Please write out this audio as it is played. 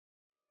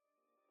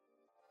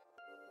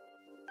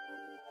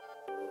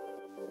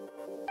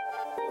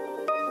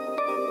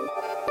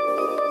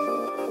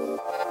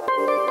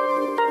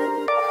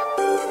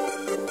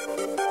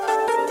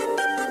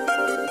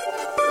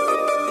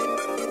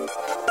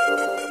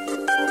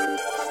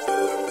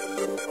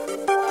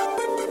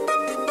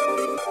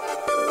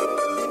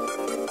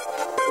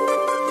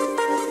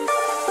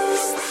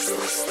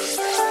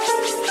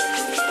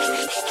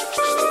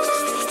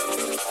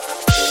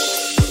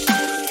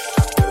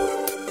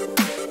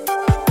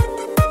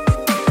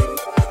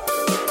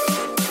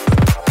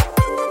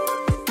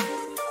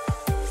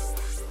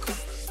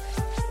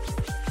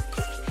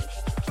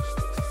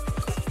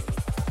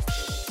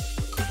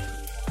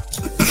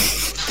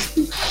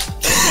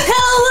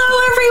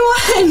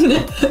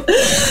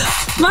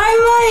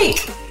My mic!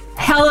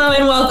 Hello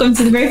and welcome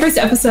to the very first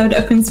episode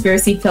of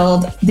Conspiracy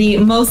Filled, the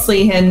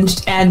mostly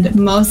hinged and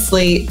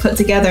mostly put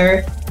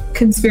together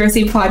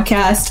conspiracy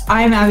podcast.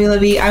 I'm Abby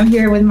Libby. I'm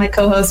here with my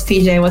co-host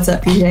PJ. What's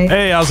up, PJ?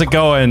 Hey, how's it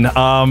going?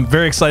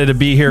 Very excited to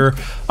be here.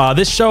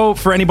 This show,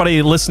 for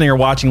anybody listening or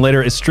watching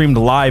later, is streamed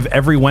live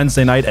every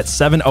Wednesday night at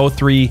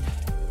 7:03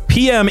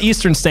 p.m.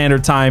 Eastern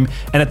Standard Time.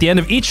 And at the end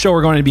of each show,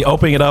 we're going to be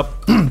opening it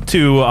up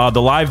to the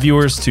live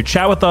viewers to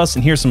chat with us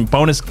and hear some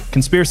bonus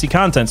conspiracy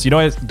content. So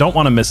you don't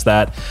want to miss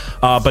that.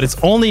 But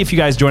it's only if you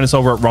guys join us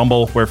over at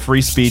Rumble, where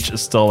free speech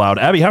is still allowed.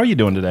 Abby, how are you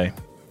doing today?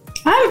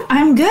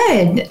 I'm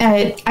good.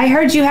 I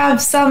heard you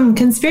have some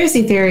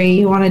conspiracy theory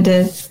you wanted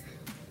to.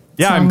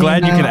 Yeah, I'm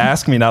glad you can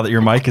ask me now that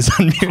your mic is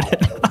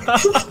unmuted.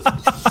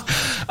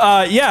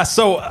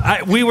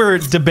 We were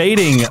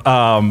debating.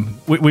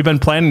 We've been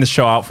planning the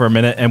show out for a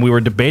minute, and we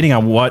were debating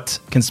on what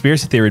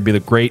conspiracy theory would be the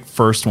great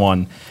first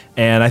one.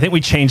 And I think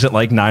we changed it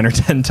like 9 or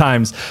 10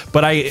 times.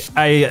 But I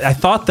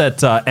thought that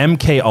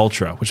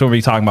MKUltra, which we'll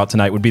be talking about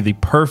tonight, would be the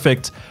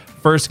perfect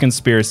first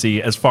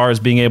conspiracy as far as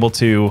being able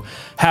to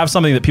have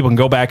something that people can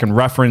go back and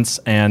reference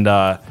and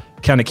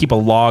kind of keep a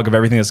log of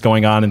everything that's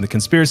going on in the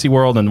conspiracy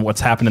world and what's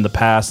happened in the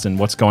past and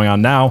what's going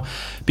on now,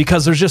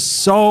 because there's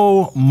just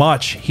so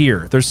much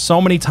here. There's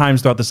so many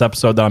times throughout this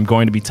episode that I'm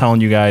going to be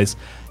telling you guys,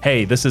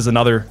 hey, this is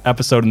another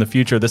episode in the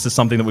future. This is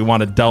something that we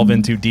want to delve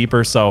into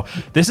deeper. So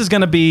this is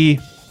going to be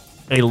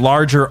a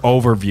larger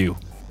overview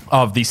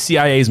of the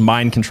CIA's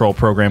mind control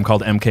program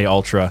called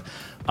MKUltra.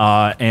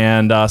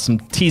 And some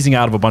teasing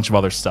out of a bunch of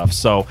other stuff.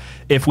 So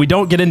if we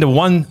don't get into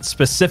one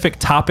specific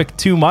topic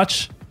too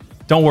much,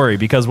 don't worry,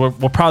 because we'll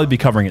probably be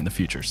covering it in the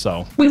future.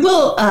 So we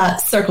will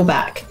circle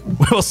back.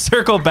 We'll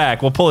circle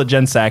back. We'll pull a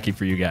Jen Psaki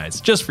for you guys,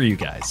 just for you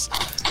guys.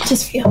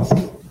 Just for you.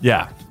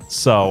 Yeah.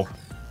 So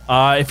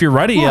if you're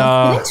ready,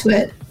 get into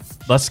it.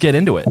 Let's get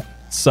into it.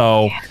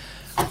 So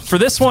for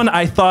this one,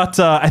 I thought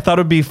it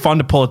would be fun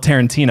to pull a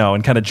Tarantino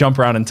and kind of jump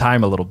around in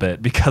time a little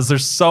bit because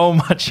there's so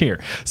much here.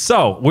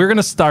 So we're going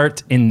to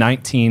start in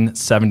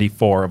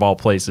 1974, of all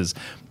places,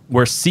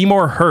 where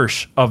Seymour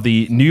Hersh of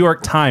the New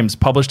York Times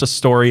published a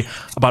story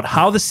about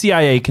how the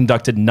CIA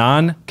conducted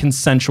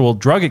non-consensual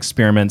drug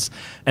experiments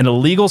and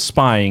illegal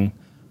spying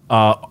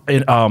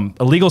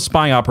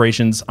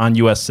operations on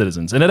U.S.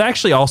 citizens. And it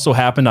actually also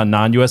happened on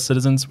non-U.S.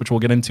 citizens, which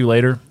we'll get into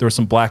later. There were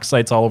some black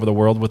sites all over the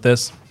world with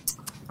this.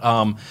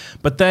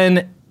 But then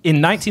in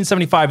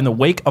 1975, in the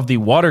wake of the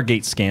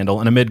Watergate scandal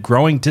and amid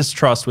growing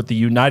distrust with the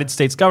United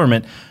States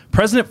government,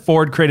 President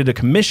Ford created a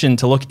commission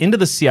to look into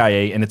the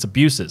CIA and its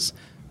abuses.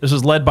 This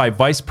was led by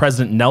Vice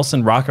President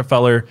Nelson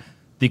Rockefeller.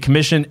 The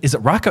commission, is it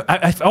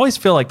I always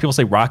feel like people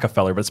say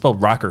Rockefeller, but it's spelled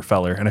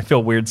Rockefeller, and I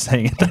feel weird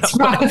saying it that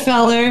way.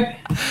 Rockefeller.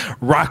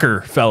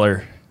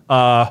 Rockefeller.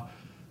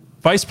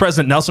 Vice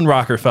President Nelson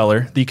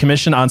Rockefeller, the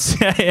Commission on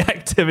CIA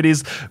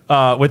Activities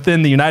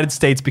within the United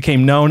States,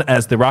 became known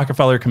as the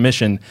Rockefeller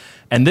Commission.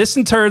 And this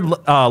in turn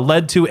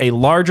led to a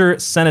larger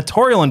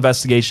senatorial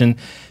investigation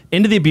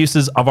into the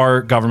abuses of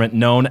our government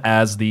known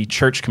as the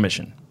Church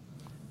Commission.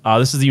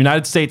 This is the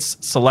United States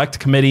Select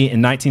Committee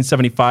in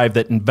 1975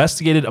 that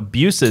investigated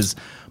abuses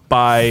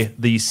by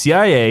the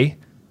CIA,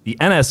 the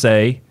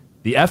NSA,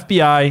 the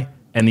FBI,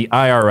 and the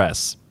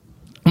IRS.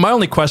 My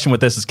only question with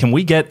this is, can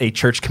we get a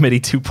Church Committee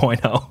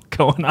 2.0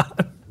 going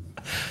on?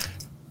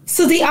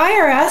 So the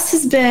IRS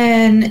has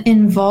been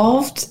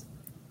involved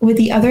with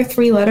the other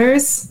three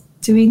letters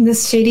doing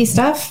this shady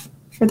stuff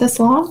for this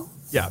long?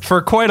 Yeah,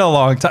 for quite a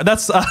long time.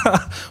 That's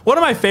one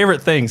of my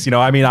favorite things. You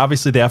know, I mean,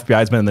 obviously the FBI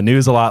has been in the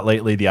news a lot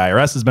lately. The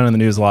IRS has been in the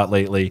news a lot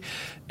lately.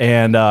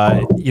 And,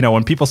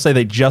 when people say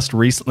they just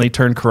recently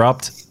turned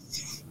corrupt,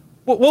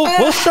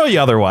 we'll show you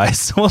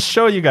otherwise. We'll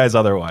show you guys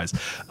otherwise.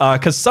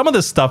 Because some of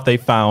this stuff they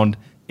found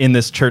in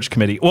this Church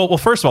Committee. Well,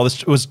 first of all,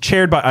 this was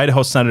chaired by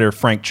Idaho Senator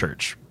Frank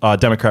Church, a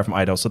Democrat from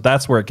Idaho. So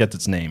that's where it gets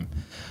its name.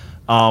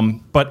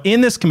 But in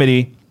this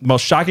committee, the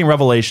most shocking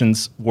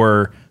revelations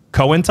were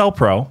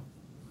COINTELPRO.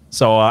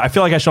 So I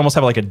feel like I should almost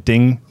have like a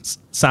ding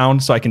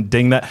sound so I can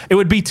ding that. It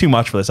would be too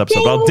much for this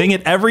episode, but I'll ding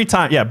it every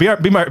time. Yeah,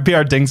 be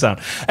our ding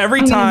sound.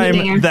 Every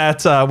time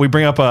that we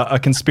bring up a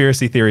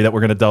conspiracy theory that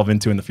we're going to delve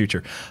into in the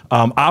future.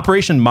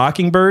 Operation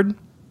Mockingbird,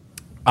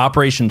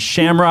 Operation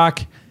Shamrock,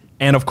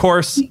 and of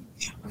course,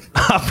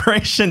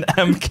 Operation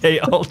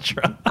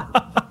MKUltra.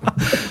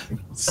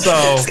 So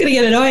it's gonna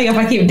get annoying if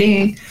I keep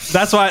dinging.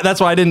 That's why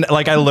I didn't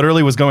I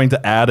literally was going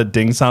to add a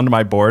ding sound to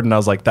my board, and I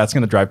was like, that's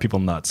gonna drive people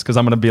nuts because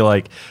I'm gonna be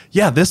like,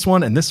 yeah, this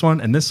one and this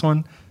one and this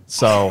one.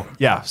 So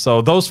yeah,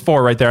 so those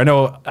four right there. I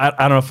know I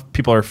don't know if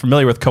people are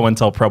familiar with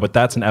COINTELPRO, but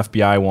that's an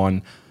FBI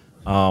one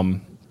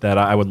that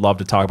I would love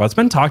to talk about. It's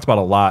been talked about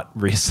a lot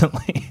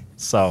recently.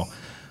 So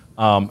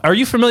are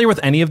you familiar with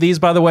any of these,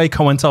 by the way?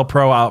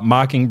 COINTELPRO,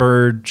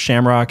 Mockingbird,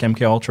 Shamrock,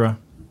 MKUltra?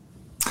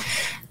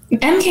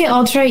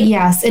 MKUltra,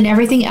 yes, and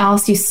everything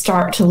else you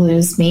start to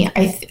lose me.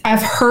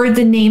 I've heard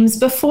the names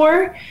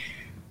before,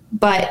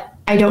 but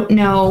I don't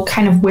know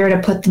kind of where to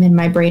put them in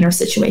my brain or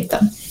situate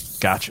them.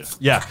 Gotcha.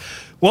 Yeah.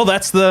 Well,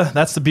 that's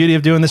the beauty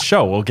of doing this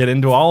show. We'll get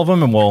into all of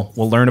them, and we'll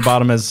learn about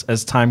them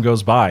as time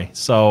goes by.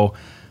 So,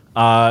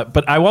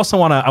 but I also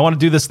want to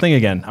do this thing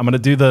again. I'm going to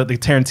do the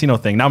Tarantino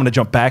thing. Now I'm going to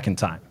jump back in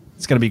time.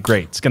 It's going to be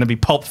great. It's going to be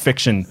Pulp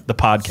Fiction, the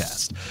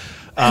podcast.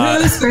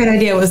 Whose great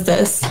idea was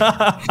this?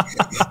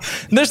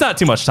 There's not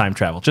too much time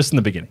travel, just in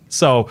the beginning.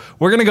 So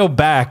we're going to go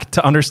back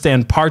to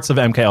understand parts of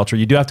MKUltra.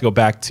 You do have to go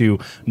back to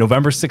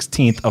November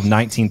 16th of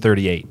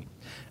 1938.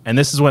 And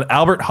this is when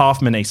Albert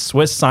Hofmann, a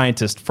Swiss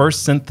scientist,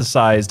 first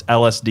synthesized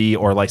LSD,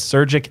 or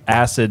lysergic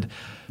acid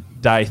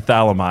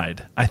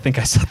diethylamide. I think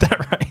I said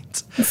that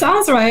right. It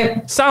sounds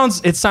right.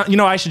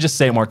 I should just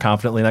say it more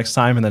confidently next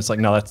time. And then it's like,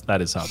 no,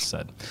 that is how it's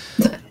said.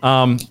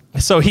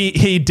 So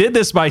he did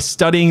this by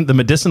studying the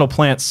medicinal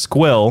plant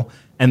squill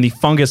and the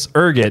fungus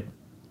ergot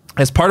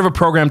as part of a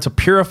program to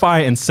purify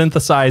and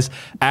synthesize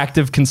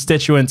active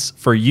constituents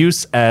for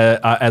use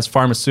as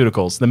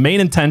pharmaceuticals. The main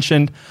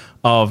intention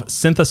of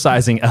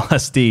synthesizing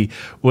LSD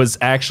was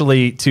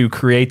actually to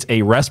create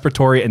a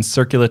respiratory and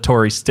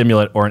circulatory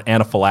stimulant, or an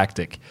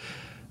anaphylactic.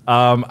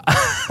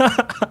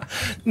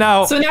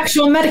 Now, so an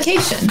actual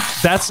medication.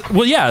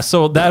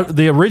 So that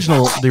the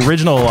original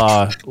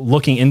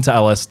looking into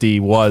LSD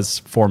was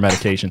for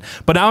medication.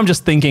 But now I'm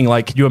just thinking,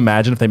 like, could you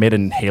imagine if they made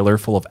an inhaler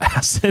full of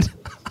acid?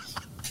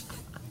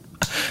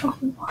 Oh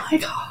my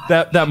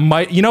god. That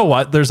might, you know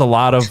what? There's a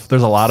lot of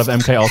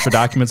MKUltra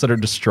documents that are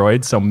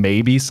destroyed. So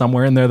maybe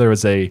somewhere in there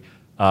was an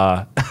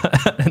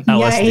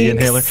LSD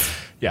inhaler.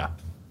 Yeah.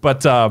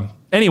 But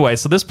anyway,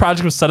 so this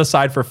project was set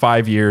aside for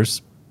 5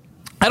 years.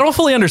 I don't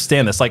fully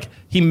understand this. Like,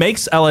 he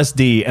makes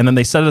LSD and then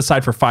they set it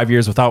aside for 5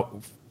 years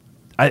without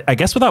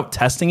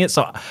testing it.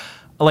 So,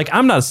 like,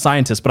 I'm not a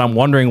scientist, but I'm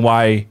wondering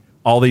why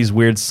all these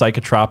weird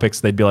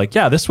psychotropics, they'd be like,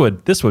 yeah, this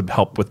would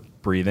help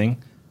with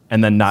breathing,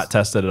 and then not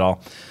test it at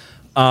all.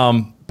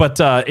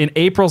 But on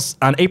April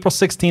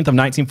 16th of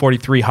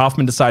 1943,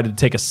 Hoffman decided to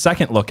take a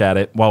second look at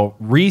it. While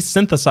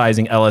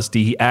resynthesizing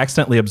LSD, he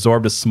accidentally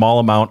absorbed a small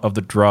amount of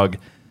the drug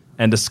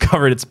and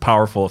discovered its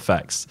powerful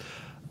effects.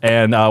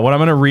 And what I'm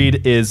going to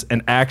read is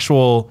an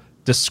actual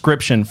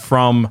description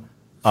from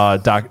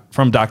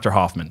Dr.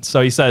 Hoffman.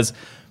 So he says,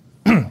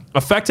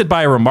 affected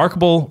by a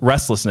remarkable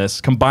restlessness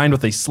combined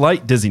with a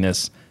slight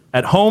dizziness,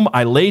 at home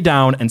I lay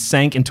down and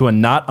sank into a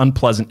not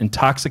unpleasant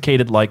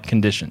intoxicated-like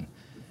condition.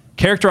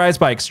 Characterized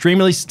by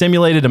extremely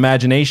stimulated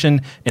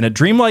imagination, in a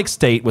dreamlike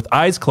state with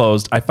eyes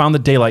closed, I found the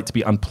daylight to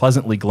be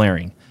unpleasantly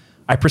glaring.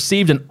 I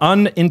perceived an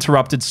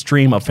uninterrupted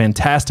stream of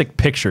fantastic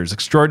pictures,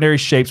 extraordinary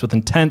shapes with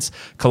intense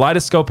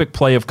kaleidoscopic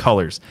play of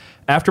colors.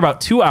 After about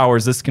 2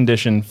 hours, this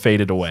condition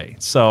faded away.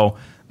 So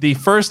the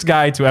first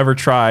guy to ever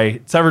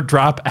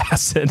drop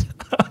acid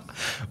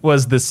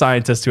was the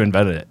scientist who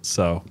invented it.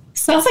 So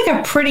sounds like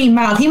a pretty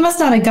mild. He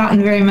must not have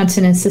gotten very much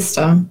in his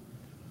system.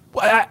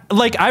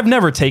 I've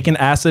never taken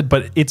acid,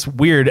 but it's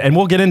weird, and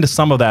we'll get into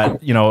some of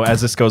that, as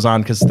this goes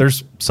on, because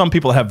there's some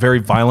people that have very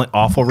violent,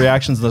 awful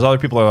reactions, and there's other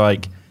people that are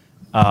like,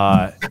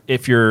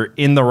 if you're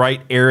in the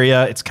right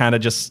area, it's kind of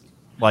just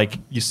like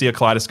you see a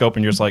kaleidoscope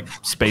and you're just like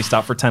spaced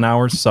out for 10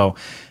 hours. So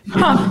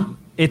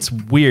it's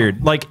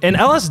weird. Like, and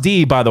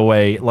LSD, by the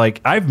way, like,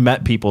 I've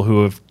met people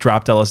who have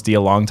dropped LSD a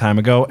long time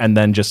ago and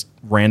then just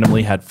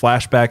randomly had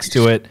flashbacks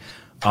to it.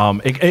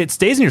 It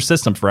stays in your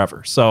system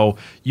forever. So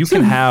you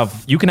can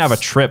have a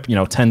trip,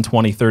 10,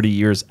 20, 30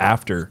 years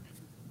after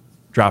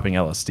dropping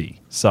LSD.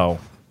 So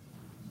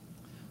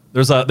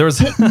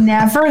it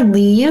never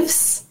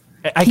leaves.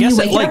 I guess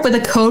you wake up with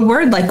a code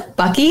word like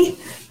Bucky?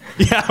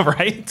 Yeah,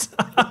 right.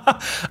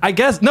 I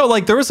guess no.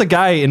 Like, there was a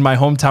guy in my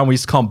hometown, we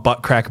used to call him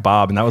Butt Crack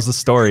Bob, and that was the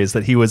story. Is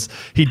that he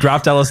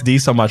dropped LSD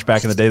so much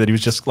back in the day that he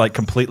was just like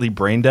completely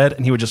brain dead,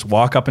 and he would just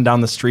walk up and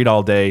down the street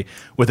all day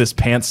with his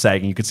pants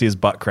sagging. You could see his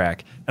butt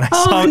crack, and I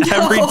saw him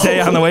every day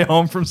on the way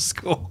home from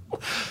school.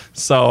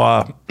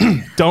 So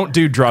don't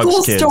do drugs,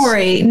 cool kids.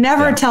 Story.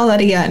 Never tell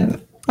that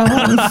again.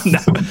 No.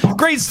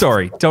 Great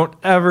story. Don't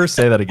ever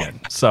say that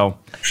again. So.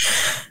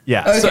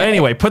 Yeah. Okay. So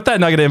anyway, put that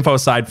nugget of info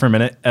aside for a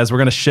minute, as we're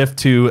going to shift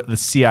to the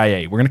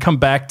CIA. We're going to come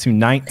back to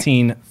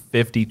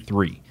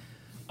 1953.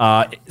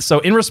 So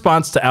in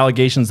response to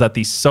allegations that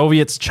the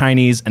Soviets,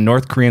 Chinese, and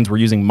North Koreans were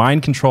using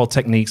mind control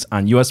techniques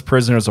on U.S.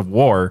 prisoners of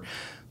war,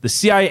 the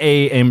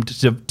CIA aimed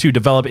to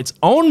develop its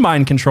own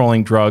mind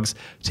controlling drugs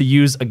to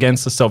use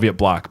against the Soviet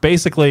bloc.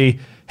 Basically,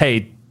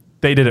 hey,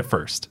 they did it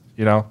first,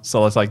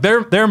 So it's like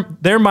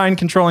they're mind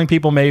controlling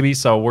people, maybe.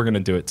 So we're going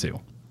to do it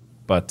too.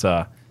 But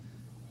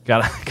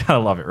Gotta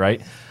love it,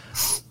 right?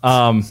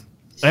 So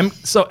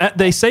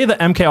they say that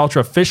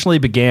MKUltra officially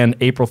began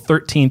April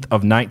 13th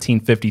of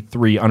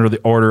 1953 under the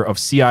order of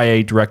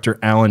CIA Director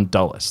Allen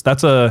Dulles.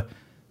 That's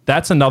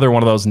another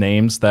one of those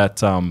names that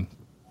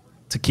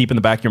to keep in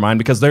the back of your mind,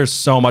 because there's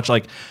so much.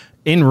 Like,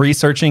 in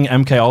researching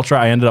MKUltra,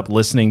 I ended up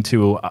listening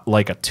to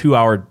like a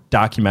 2-hour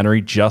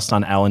documentary just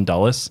on Allen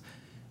Dulles,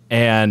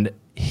 and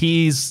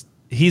he's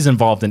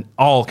involved in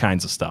all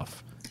kinds of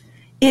stuff.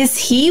 Is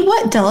he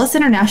what Dulles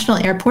International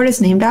Airport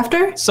is named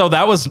after? So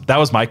that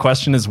was my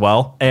question as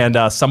well, and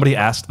somebody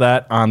asked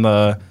that on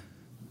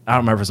I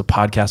don't remember if it's a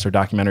podcast or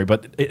documentary,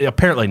 but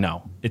apparently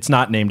no, it's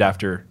not named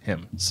after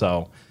him.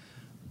 So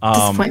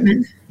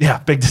disappointment. Yeah,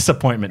 big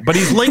disappointment. But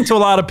he's linked to a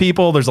lot of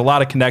people. There's a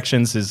lot of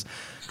connections.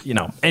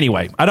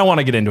 Anyway, I don't want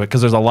to get into it because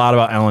there's a lot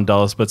about Alan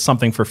Dulles, but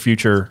something for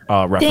future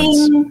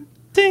reference.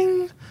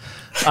 Ding.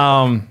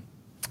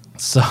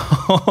 So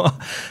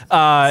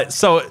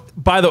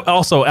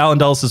also Alan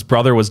Dulles'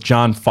 brother was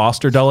John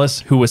Foster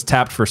Dulles, who was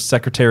tapped for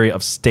Secretary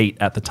of State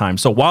at the time.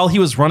 So while he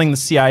was running the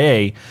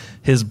CIA,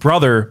 his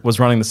brother was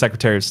running the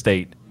Secretary of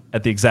State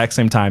at the exact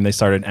same time they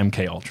started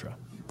MKUltra.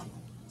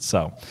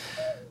 So,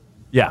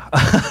 yeah.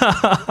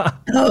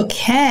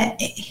 Okay.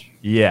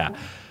 Yeah.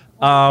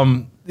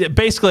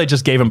 Basically, it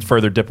just gave him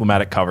further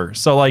diplomatic cover.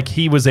 So, like,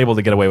 he was able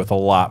to get away with a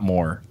lot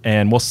more,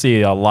 and we'll see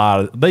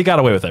they got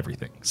away with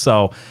everything.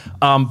 So,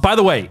 by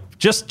the way,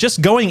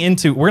 just going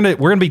into, we're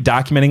gonna be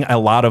documenting a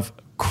lot of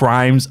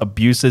crimes,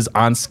 abuses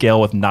on scale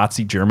with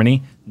Nazi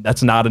Germany.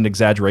 That's not an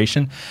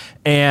exaggeration,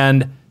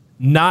 and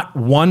not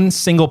one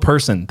single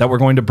person that we're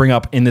going to bring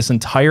up in this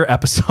entire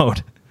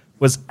episode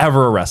was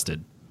ever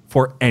arrested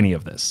for any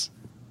of this.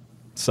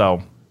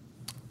 So,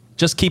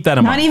 just keep that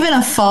in mind. Not even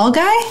a fall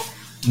guy.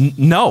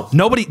 No,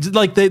 nobody.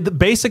 Like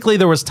basically,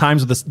 there was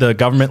times with the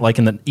government, like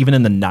even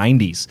in the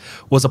 90s,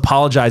 was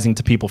apologizing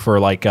to people for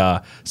like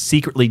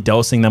secretly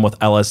dosing them with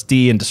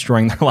LSD and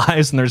destroying their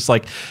lives, and they're just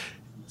like,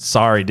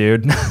 "Sorry,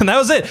 dude," and that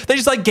was it. They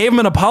just like gave them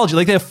an apology.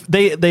 Like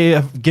they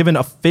have given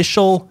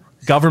official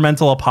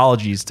governmental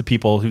apologies to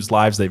people whose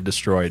lives they've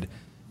destroyed,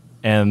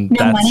 and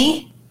no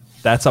money.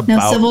 That's about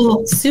no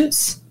civil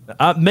suits.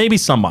 Maybe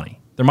some money.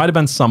 There might have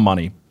been some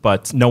money,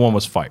 but no one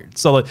was fired.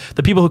 So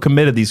the people who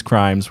committed these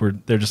crimes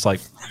they're just like,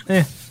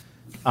 eh.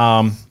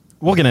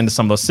 We'll get into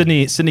some of those.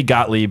 Sidney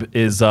Gottlieb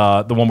is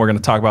the one we're going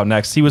to talk about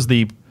next. He was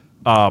he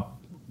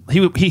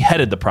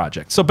headed the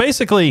project. So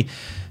basically,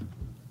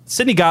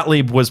 Sidney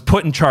Gottlieb was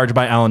put in charge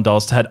by Alan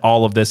Dulles to head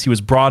all of this. He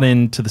was brought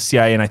into the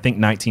CIA in, I think,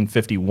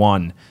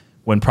 1951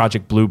 when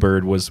Project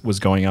Bluebird was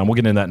going on. We'll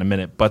get into that in a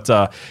minute.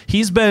 But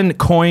he's been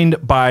coined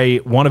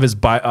by one of his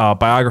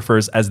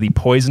biographers as the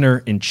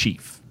poisoner in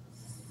chief.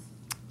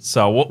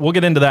 So we'll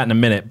get into that in a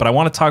minute, but I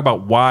want to talk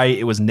about why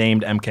it was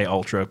named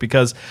MKUltra,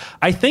 because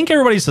I think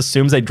everybody just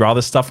assumes they draw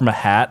this stuff from a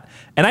hat,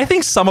 and I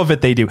think some of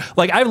it they do.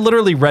 Like, I've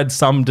literally read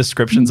some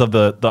descriptions of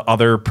the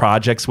other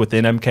projects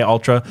within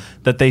MKUltra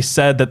that they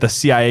said that the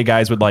CIA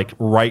guys would like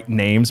write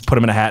names, put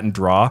them in a hat, and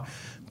draw.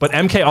 But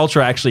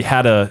MKUltra actually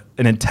had an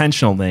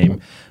intentional name.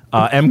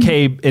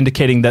 MK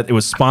indicating that it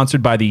was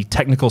sponsored by the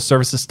Technical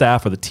Services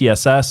Staff, or the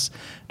TSS,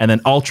 and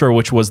then Ultra,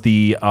 which was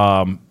the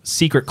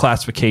secret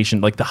classification,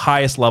 like the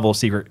highest level of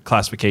secret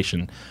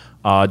classification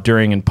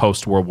during and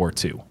post World War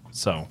II.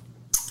 So,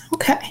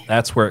 okay,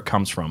 that's where it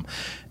comes from.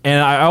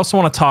 And I also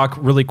want to talk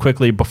really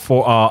quickly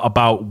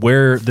about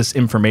where this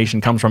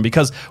information comes from,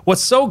 because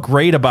what's so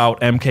great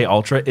about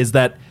MKUltra is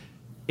that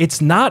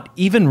it's not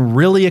even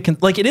really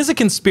it is a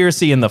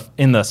conspiracy in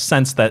the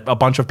sense that a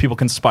bunch of people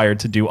conspired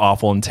to do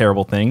awful and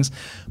terrible things,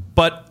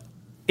 but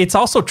it's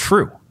also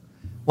true.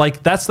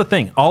 Like, that's the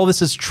thing. All of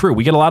this is true.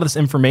 We get a lot of this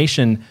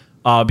information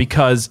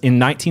because in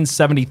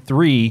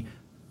 1973,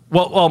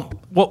 well,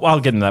 I'll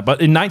get into that.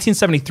 But in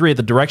 1973, at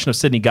the direction of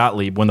Sidney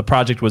Gottlieb, when the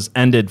project was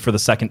ended for the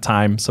second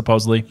time,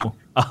 supposedly,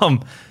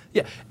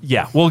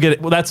 we'll get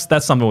it. Well, that's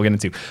something we'll get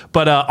into.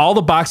 But all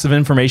the boxes of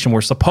information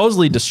were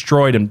supposedly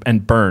destroyed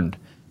and burned.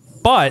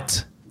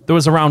 But there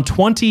was around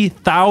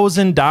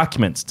 20,000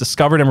 documents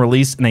discovered and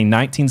released in a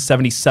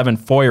 1977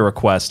 FOIA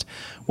request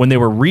when they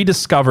were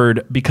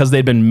rediscovered because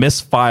they'd been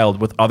misfiled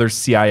with other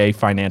CIA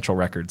financial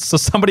records. So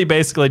somebody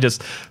basically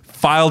just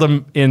filed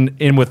them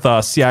in with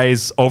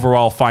CIA's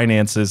overall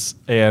finances,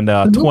 and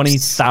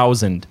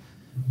 20,000.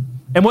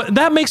 And what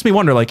that makes me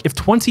wonder, like, if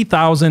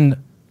 20,000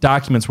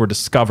 documents were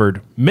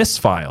discovered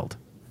misfiled,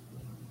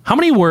 how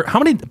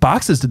many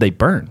boxes did they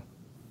burn?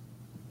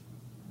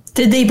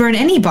 Did they burn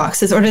any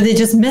boxes, or did they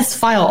just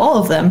misfile all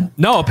of them?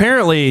 No,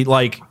 apparently,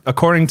 like,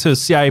 according to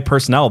CIA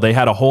personnel, they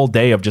had a whole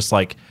day of just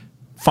like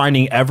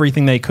finding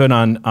everything they could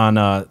on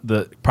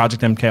the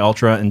Project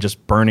MKUltra and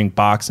just burning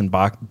boxes and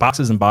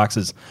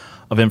boxes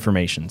of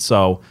information.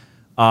 So,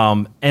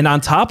 and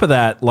on top of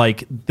that,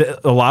 like,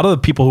 a lot of the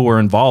people who were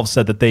involved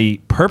said that they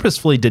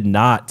purposefully did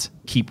not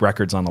keep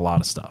records on a lot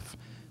of stuff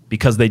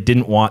because they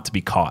didn't want to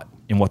be caught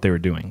in what they were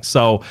doing.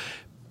 So,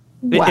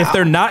 wow. If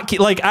they're not,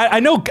 like, I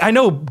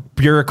know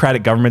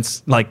bureaucratic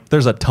governments, like,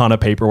 there's a ton of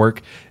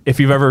paperwork. If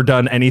you've ever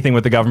done anything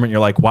with the government, you're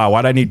like, wow,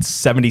 why'd I need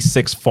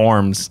 76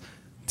 forms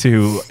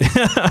to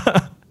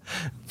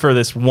for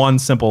this one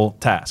simple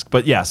task?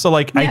 But yeah, so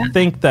like, yeah. I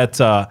think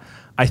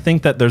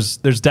that there's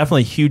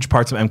definitely huge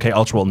parts of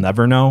MKUltra we'll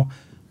never know.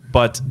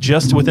 But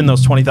just within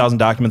those 20,000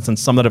 documents, and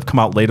some that have come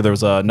out later, there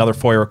was another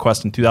FOIA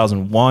request in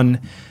 2001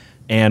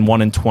 and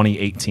one in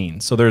 2018.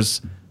 So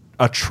there's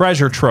a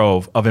treasure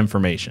trove of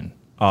information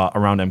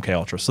around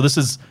MKUltra. So this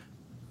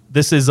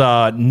is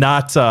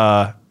not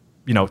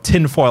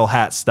tinfoil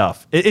hat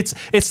stuff. It's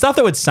stuff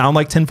that would sound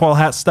like tinfoil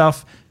hat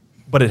stuff,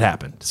 but it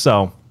happened.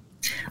 So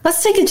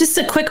let's take just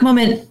a quick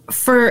moment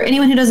for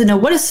anyone who doesn't know,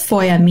 what does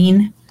FOIA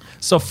mean?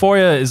 So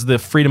FOIA is the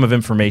Freedom of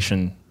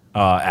Information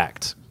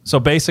Act. So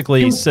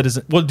basically,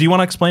 citizen. Well, do you want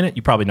to explain it?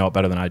 You probably know it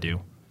better than I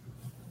do.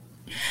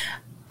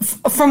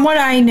 From what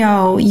I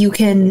know, you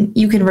can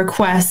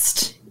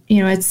request.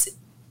 It's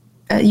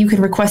you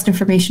can request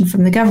information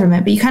from the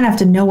government, but you kind of have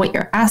to know what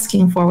you're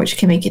asking for, which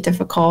can make it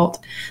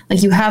difficult.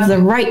 Like, you have the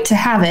right to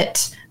have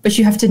it, but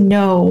you have to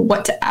know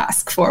what to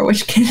ask for,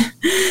 which can,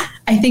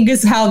 I think,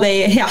 is how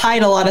they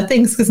hide a lot of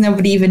things, because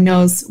nobody even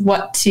knows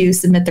what to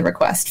submit the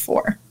request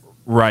for.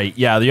 Right.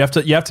 Yeah. You have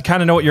to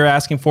kind of know what you're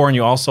asking for, and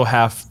you also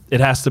it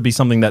has to be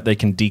something that they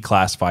can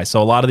declassify.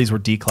 So a lot of these were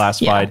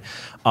declassified.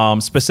 Yeah.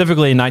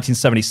 Specifically in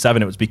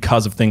 1977, it was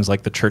because of things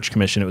like the Church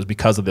Commission. It was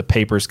because of the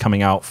papers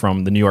coming out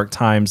from the New York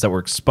Times that were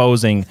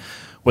exposing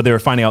what they were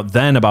finding out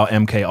then about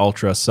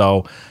MKUltra.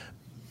 So,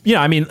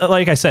 I mean,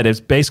 like I said, it's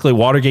basically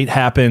Watergate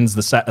happens,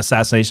 the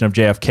assassination of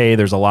JFK.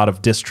 There's a lot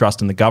of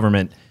distrust in the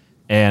government,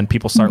 and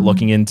people start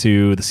looking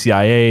into the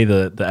CIA,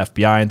 the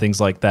FBI, and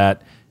things like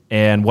that.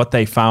 And what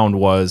they found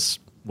was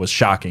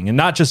shocking, and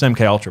not just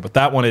MKUltra, but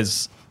that one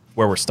is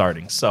where we're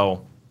starting.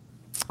 So,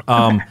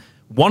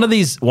 one of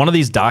these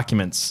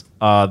documents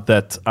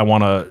that I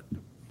want to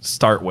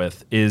start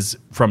with is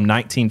from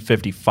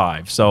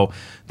 1955. So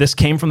this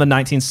came from the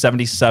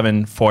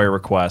 1977 FOIA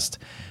request,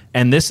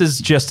 and this is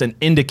just an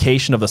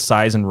indication of the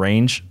size and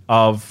range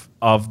of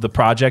the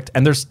project.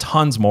 And there's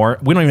tons more.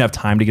 We don't even have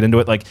time to get into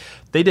it. Like,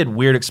 they did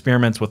weird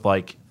experiments with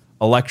like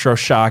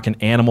electroshock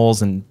and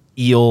animals and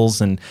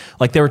eels, and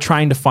like they were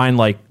trying to find,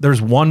 like,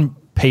 there's one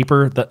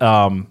paper that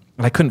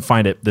I couldn't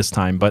find it this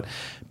time, but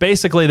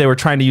basically they were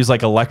trying to use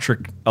like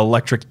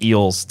electric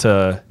eels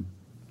to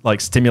like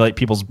stimulate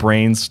people's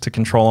brains to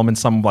control them in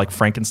some like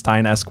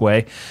Frankenstein-esque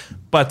way.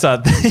 But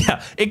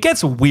yeah, it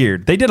gets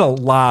weird. They did a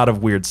lot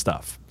of weird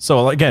stuff.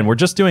 So again, we're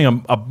just doing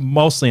a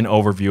mostly an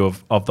overview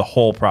of the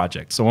whole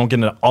project. So we won't get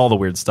into all the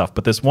weird stuff,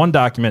 but this one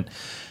document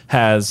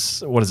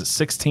has,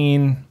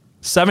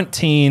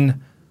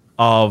 17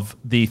 of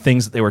the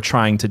things that they were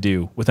trying to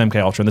do with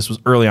MKUltra. And this was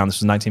early on.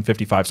 This was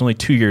 1955. It's only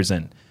 2 years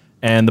in.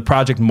 And the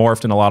project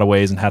morphed in a lot of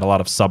ways and had a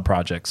lot of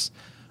sub-projects.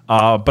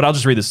 But I'll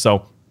just read this.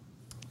 So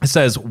it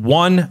says,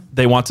 1,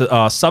 they want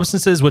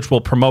substances which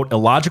will promote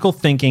illogical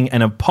thinking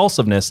and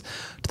impulsiveness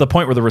to the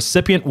point where the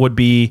recipient would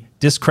be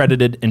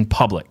discredited in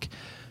public.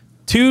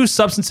 2,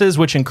 substances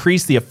which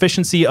increase the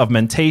efficiency of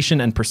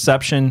mentation and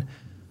perception.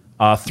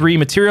 3,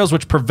 materials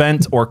which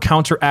prevent or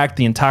counteract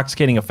the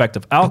intoxicating effect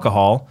of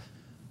alcohol.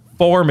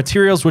 4,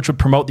 materials which would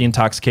promote the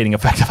intoxicating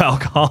effect of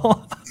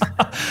alcohol.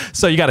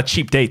 So you got a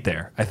cheap date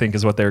there, I think,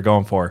 is what they were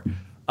going for.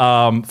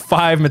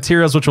 5,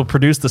 materials which will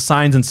produce the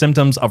signs and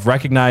symptoms of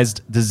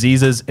recognized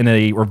diseases in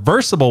a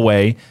reversible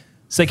way,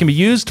 so they can be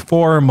used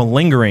for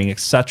malingering,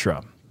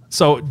 etc.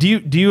 So do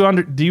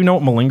you know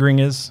what malingering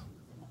is?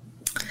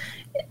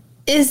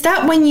 Is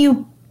that when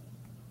you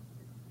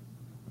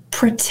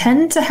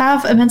pretend to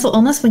have a mental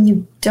illness when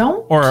you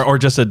don't? Or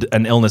just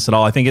an illness at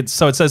all? I think it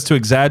says to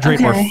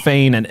exaggerate or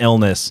feign an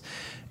illness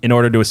in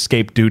order to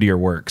escape duty or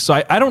work. So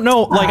I don't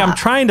know. Like, I'm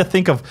trying to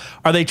think of,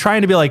 are they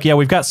trying to be like, yeah,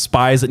 we've got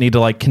spies that need to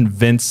like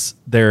convince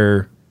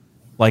their,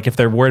 like, if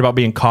they're worried about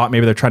being caught,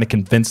 maybe they're trying to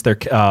convince their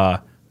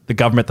the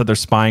government that they're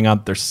spying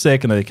on, they're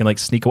sick, and they can like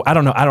sneak away. I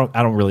don't know. I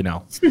don't really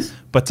know.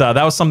 But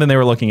that was something they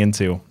were looking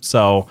into.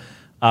 So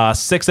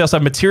 6, they also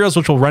have materials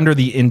which will render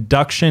the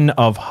induction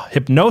of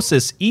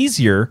hypnosis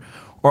easier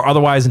or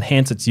otherwise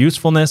enhance its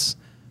usefulness.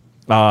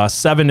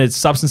 7 is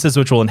substances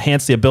which will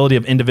enhance the ability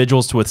of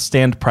individuals to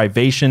withstand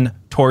privation,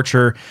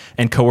 torture,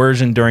 and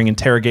coercion during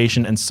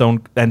interrogation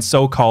and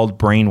so-called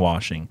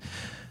brainwashing.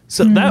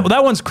 So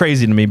that one's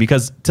crazy to me,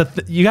 because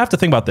you have to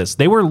think about this.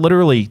 They were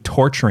literally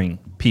torturing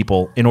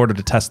people in order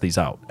to test these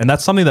out. And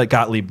that's something that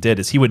Gottlieb did,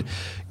 is he would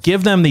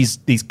give them these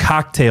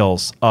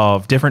cocktails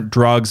of different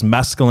drugs,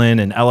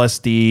 mescaline and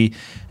LSD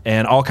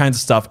and all kinds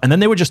of stuff. And then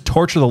they would just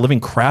torture the living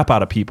crap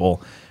out of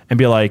people and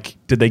be like,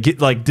 did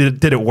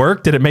it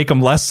work? Did it make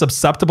them less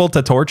susceptible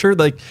to torture?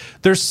 Like,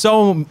 there's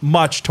so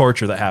much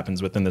torture that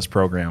happens within this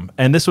program.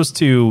 And this was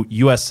to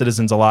U.S.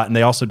 citizens a lot. And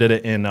they also did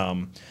it in,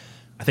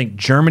 I think,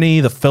 Germany,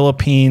 the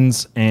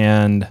Philippines,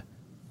 and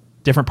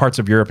different parts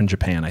of Europe and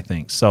Japan, I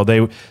think. So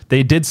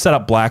they did set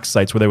up black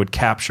sites where they would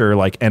capture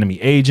like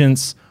enemy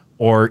agents,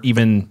 or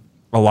even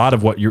a lot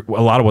of what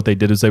they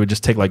did is they would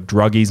just take like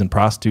druggies and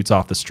prostitutes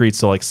off the streets.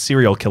 So like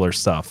serial killer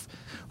stuff,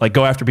 like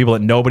go after people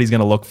that nobody's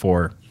going to look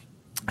for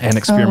and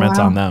experiment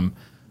on them.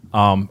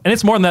 And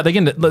it's more than that.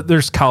 Again,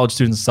 there's college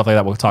students and stuff like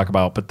that we'll talk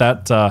about. But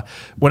that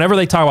whenever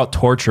they talk about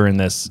torture in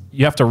this,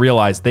 you have to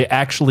realize they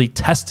actually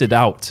tested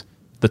out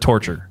the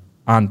torture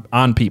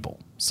on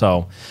people.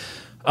 So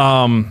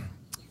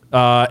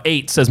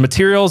 8 says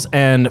materials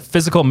and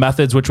physical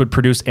methods which would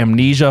produce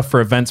amnesia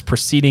for events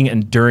preceding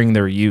and during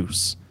their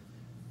use.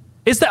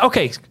 Is that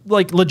okay?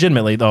 Like,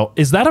 legitimately though,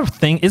 is that a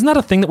thing? Isn't that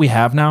a thing that we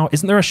have now?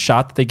 Isn't there a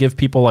shot that they give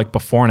people like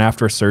before and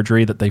after a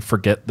surgery that they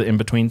forget the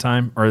in-between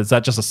time? Or is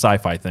that just a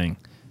sci-fi thing?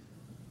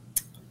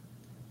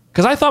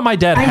 Because I thought my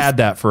dad had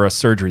that for a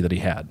surgery that he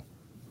had.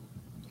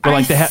 But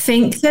like I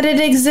think that it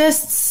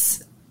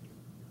exists.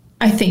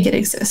 I think it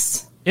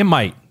exists. It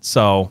might.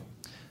 So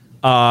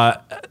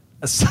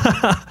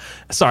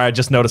Sorry, I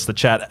just noticed the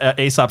chat.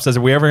 Aesop says,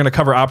 are we ever going to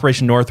cover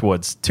Operation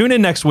Northwoods? Tune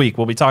in next week.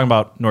 We'll be talking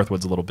about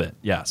Northwoods a little bit.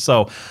 Yeah.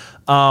 So,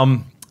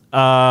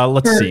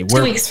 let's see.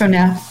 2 weeks from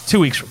now. 2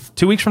 weeks.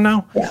 2 weeks from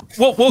now? Yeah.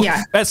 We'll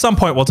at some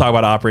point we'll talk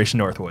about Operation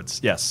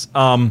Northwoods. Yes.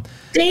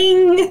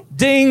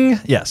 Ding.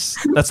 Yes.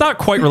 That's not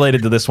quite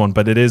related to this one,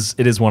 but it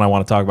is one I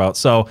want to talk about.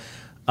 So,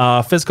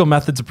 physical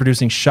methods of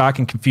producing shock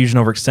and confusion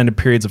over extended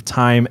periods of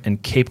time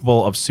and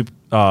capable of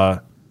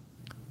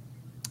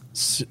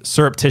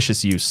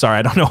surreptitious use. Sorry,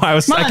 I don't know why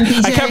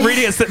I kept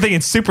reading it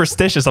thinking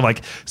superstitious. I'm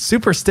like,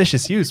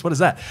 superstitious use? What is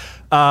that?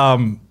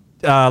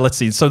 Let's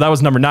see. So that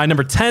was number 9.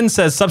 Number 10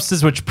 says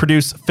substances which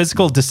produce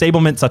physical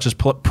disablement, such as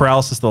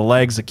paralysis of the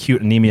legs,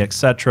 acute anemia,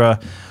 etc.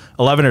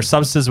 11 are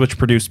substances which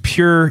produce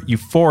pure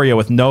euphoria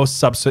with no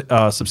subsequent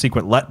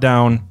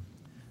letdown.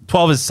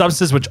 12 is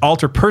substances which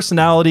alter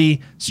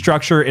personality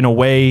structure in a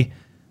way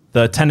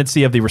the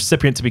tendency of the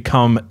recipient to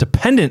become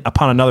dependent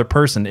upon another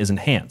person is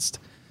enhanced.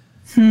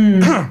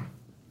 Yeah,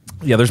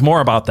 there's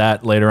more about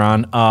that later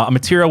on. A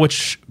material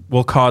which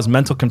will cause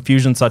mental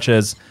confusion, such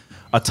as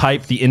a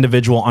type the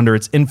individual under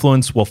its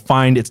influence will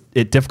find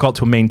it difficult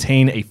to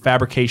maintain a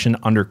fabrication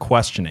under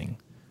questioning.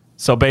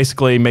 So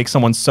basically make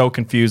someone so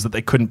confused that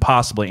they couldn't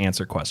possibly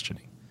answer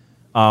questioning.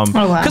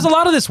 Because a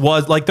lot of this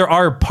was like, there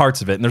are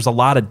parts of it and there's a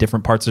lot of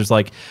different parts. There's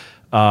like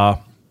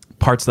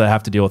parts that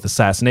have to deal with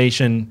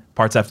assassination,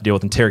 parts have to deal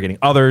with interrogating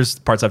others,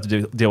 parts have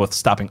to deal with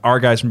stopping our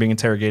guys from being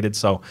interrogated.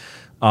 So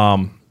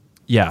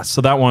yeah,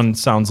 so that one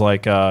sounds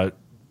like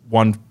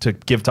one to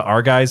give to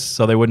our guys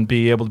so they wouldn't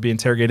be able to be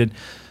interrogated.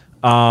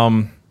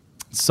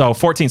 So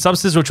 14,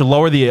 substances which will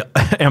lower the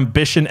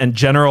ambition and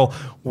general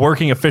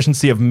working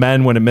efficiency of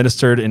men when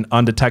administered in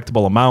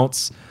undetectable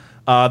amounts.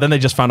 Then they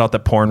just found out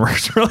that porn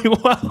works really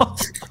well.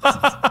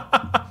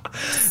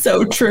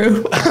 So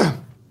true.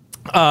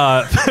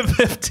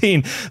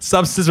 15,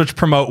 substances which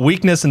promote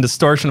weakness and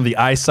distortion of the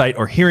eyesight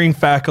or hearing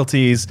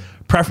faculties,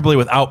 preferably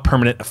without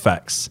permanent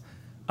effects.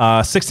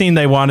 16,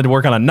 they wanted to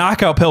work on a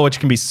knockout pill, which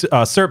can be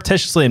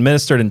surreptitiously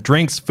administered in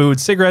drinks, food,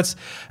 cigarettes,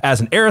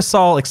 as an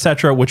aerosol,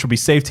 etc., which will be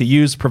safe to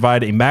use,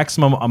 provide a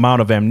maximum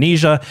amount of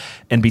amnesia,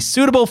 and be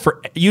suitable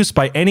for use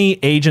by any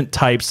agent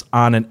types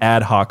on an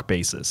ad hoc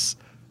basis.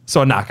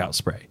 So a knockout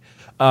spray.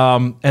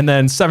 And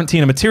then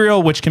 17, a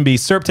material which can be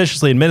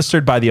surreptitiously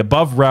administered by the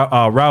above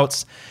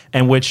routes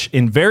and which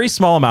in very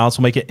small amounts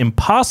will make it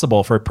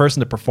impossible for a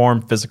person to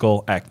perform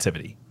physical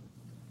activity.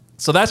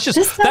 So that's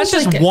just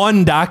like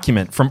one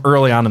document from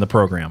early on in the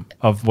program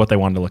of what they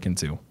wanted to look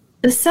into.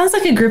 This sounds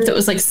like a group that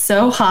was like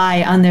so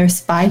high on their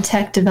spy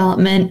tech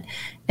development,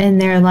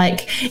 and they're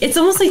like, it's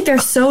almost like they're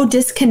so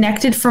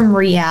disconnected from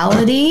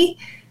reality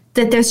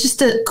that there's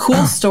just a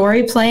cool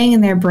story playing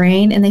in their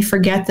brain and they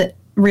forget that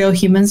real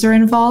humans are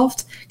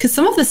involved. Because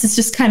some of this is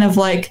just kind of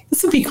like,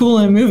 this would be cool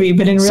in a movie,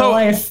 but in real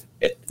life,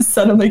 it's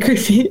suddenly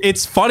creepy.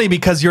 It's funny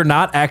because you're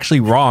not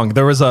actually wrong.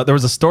 There was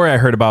a story I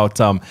heard about.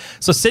 So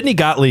Sidney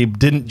Gottlieb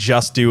didn't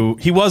just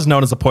he was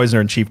known as a poisoner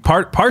in chief,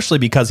 partially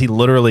because he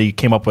literally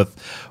came up with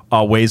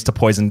ways to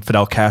poison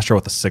Fidel Castro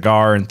with a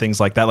cigar and things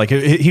like that. Like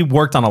he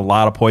worked on a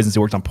lot of poisons. He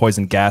worked on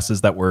poison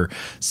gases that were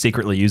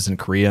secretly used in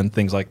Korea and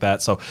things like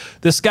that. So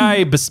this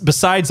guy,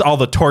 besides all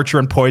the torture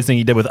and poisoning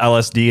he did with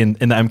LSD in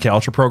the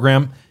MKUltra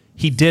program,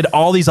 he did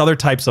all these other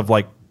types of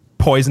like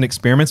poison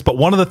experiments. But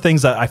one of the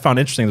things that I found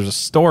interesting, there's a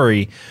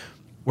story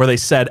where they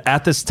said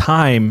at this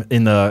time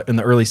in the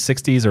early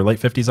 60s or late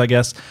 50s, I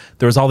guess,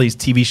 there was all these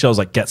TV shows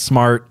like Get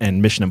Smart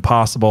and Mission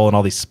Impossible and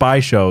all these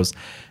spy shows.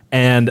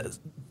 And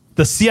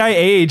the CIA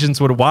agents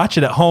would watch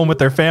it at home with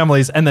their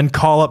families and then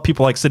call up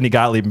people like Sidney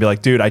Gottlieb and be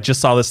like, dude, I just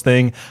saw this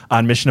thing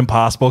on Mission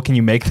Impossible. Can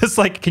you make this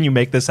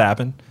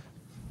happen?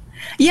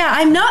 Yeah,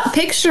 I'm not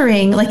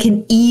picturing like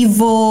an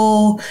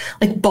evil,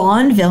 like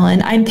Bond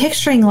villain. I'm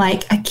picturing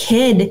like a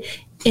kid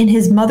in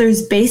his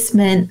mother's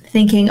basement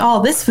thinking,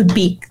 oh, this would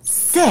be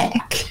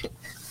sick.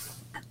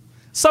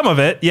 Some of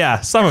it,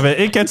 yeah, some of it.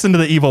 It gets into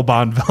the evil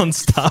Bond villain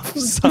stuff.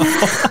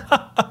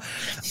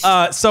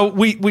 So,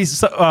 we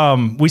said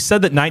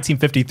that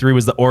 1953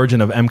 was the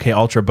origin of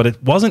MKUltra, but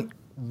it wasn't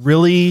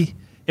really.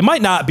 It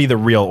might not be the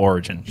real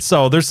origin.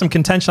 So there's some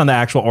contention on the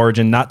actual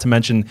origin, not to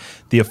mention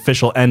the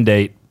official end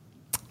date.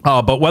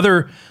 But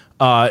whether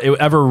it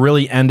ever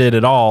really ended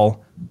at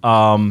all,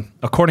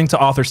 according to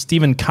author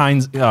Stephen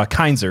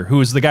Kinzer,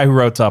 who is the guy who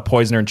wrote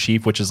Poisoner in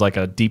Chief, which is like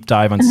a deep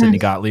dive on Sidney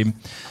Gottlieb.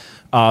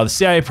 The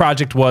CIA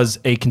project was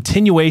a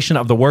continuation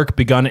of the work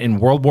begun in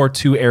World War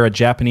II era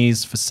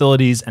Japanese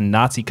facilities and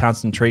Nazi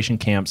concentration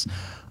camps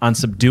on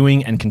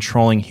subduing and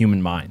controlling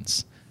human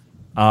minds.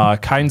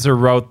 Kinzer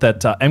wrote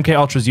that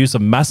MKUltra's use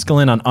of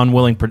mescaline on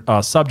unwilling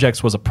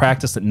subjects was a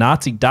practice that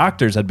Nazi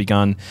doctors had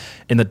begun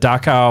in the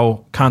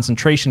Dachau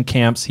concentration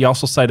camps. He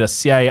also cited a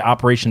CIA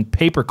Operation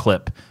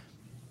Paperclip.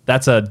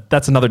 That's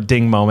another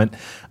ding moment.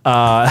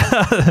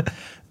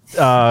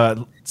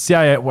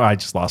 CIA. Well, I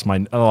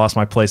lost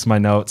my place in my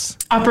notes.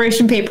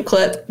 Operation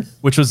Paperclip,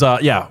 which was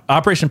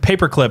Operation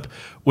Paperclip,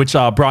 which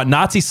brought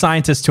Nazi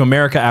scientists to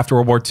America after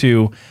World War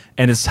II,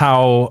 and is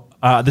how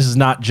this is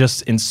not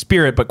just in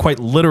spirit, but quite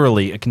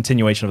literally a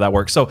continuation of that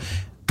work. So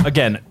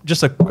again,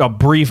 just a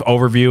brief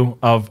overview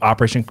of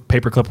Operation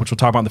Paperclip, which we'll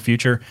talk about in the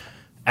future.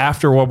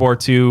 After World War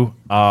II,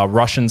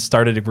 Russians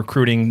started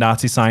recruiting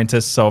Nazi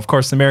scientists. So, of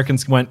course, the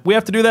Americans went, we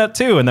have to do that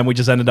too. And then we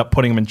just ended up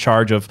putting them in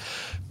charge of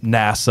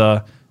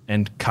NASA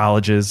and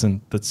colleges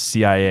and the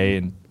CIA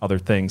and other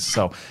things.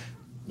 So,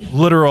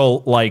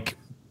 literal, like,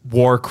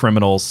 war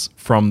criminals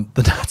from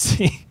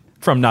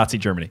Nazi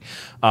Germany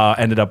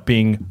ended up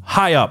being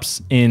high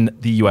ups in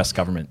the U.S.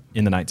 government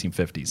in the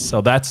 1950s.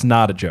 So, that's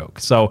not a joke.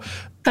 So,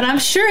 but I'm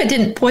sure it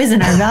didn't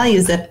poison our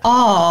values at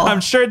all.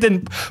 I'm sure it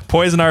didn't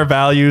poison our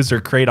values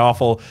or create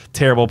awful,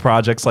 terrible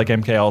projects like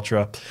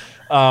MKUltra.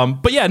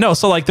 But yeah, no.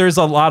 So like, there's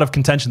a lot of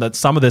contention that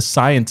some of this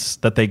science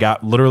that they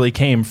got literally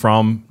came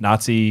from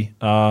Nazi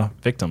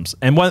victims,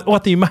 and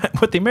what the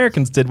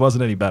Americans did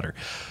wasn't any better.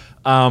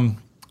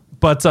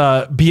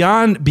 But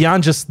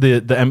beyond just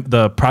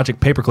the Project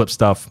Paperclip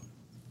stuff,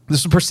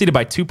 this was preceded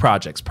by two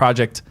projects: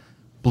 Project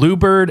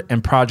Bluebird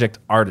and Project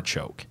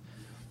Artichoke.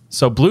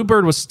 So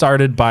Bluebird was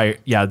started by,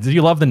 did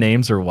you love the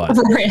names or what?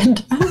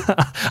 Random.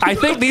 I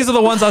think these are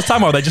the ones I was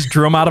talking about. They just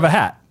drew them out of a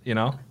hat,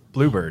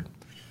 Bluebird.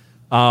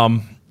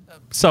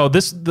 So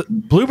the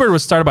Bluebird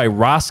was started by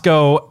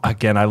Roscoe.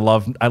 Again, I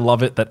love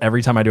it that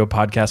every time I do a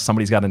podcast,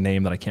 somebody's got a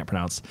name that I can't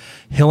pronounce.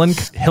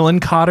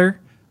 Hillenkotter,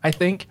 I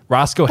think.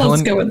 Roscoe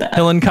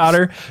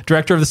Hillenkotter,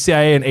 director of the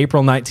CIA in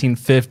April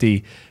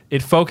 1950.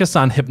 It focused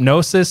on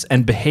hypnosis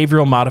and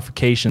behavioral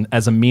modification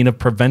as a mean of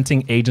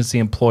preventing agency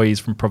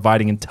employees from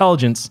providing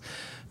intelligence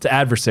to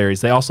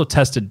adversaries. They also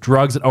tested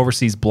drugs at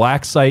overseas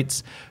black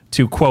sites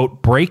to,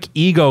 quote, break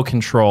ego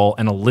control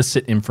and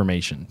elicit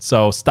information.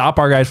 So stop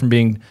our guys from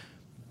being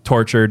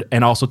tortured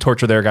and also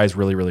torture their guys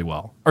really, really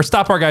well. Or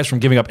stop our guys from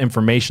giving up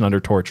information under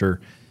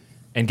torture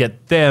and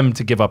get them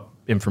to give up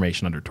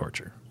information under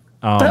torture.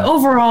 But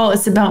overall,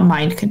 it's about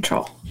mind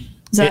control.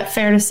 Is that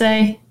fair to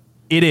say?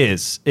 It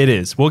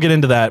is. We'll get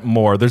into that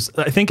more.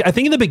 I think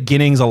in the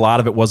beginnings, a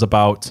lot of it was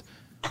about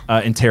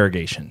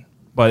interrogation,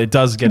 but it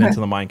does get into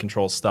the mind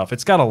control stuff.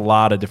 It's got a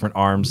lot of different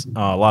arms,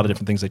 a lot of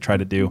different things they try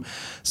to do.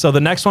 So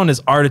the next one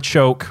is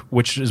Artichoke,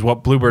 which is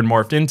what Bluebird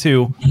morphed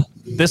into.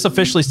 This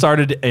officially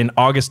started in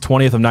August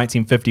 20th of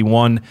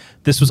 1951.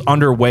 This was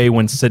underway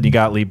when Sidney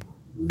Gottlieb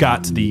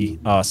got to the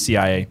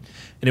CIA,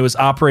 and it was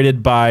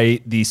operated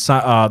by the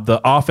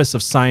Office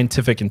of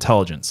Scientific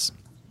Intelligence.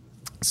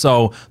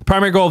 So the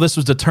primary goal of this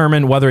was to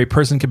determine whether a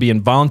person could be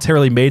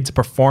involuntarily made to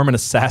perform an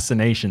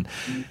assassination.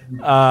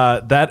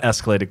 That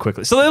escalated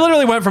quickly. So they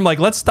literally went from like,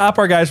 let's stop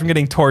our guys from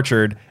getting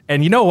tortured.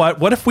 And you know what?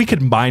 What if we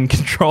could mind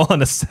control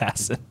an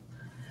assassin?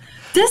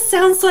 This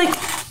sounds like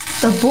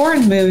the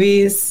Bourne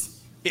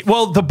movies.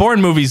 The Bourne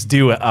movies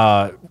do.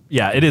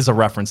 It is a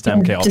reference to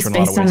MKUltra. Just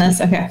based on this.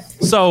 Okay.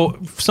 So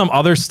some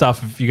other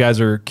stuff, if you guys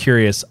are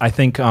curious, I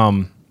think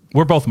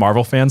we're both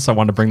Marvel fans, so I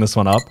wanted to bring this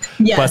one up.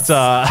 Yes.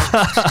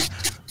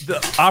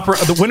 But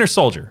the Winter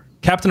Soldier,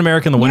 Captain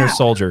America and the Winter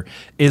Soldier,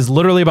 is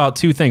literally about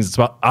two things. It's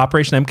about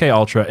Operation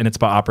MKUltra and it's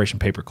about Operation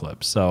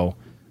Paperclip. So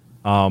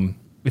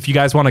if you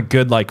guys want a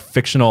good like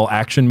fictional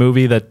action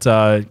movie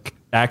that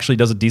actually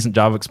does a decent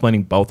job of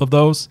explaining both of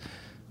those,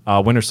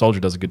 Winter Soldier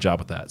does a good job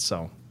with that.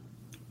 So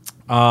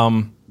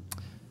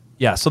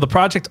so the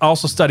project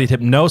also studied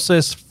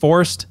hypnosis,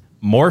 forced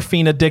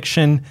morphine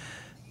addiction,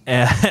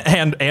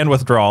 and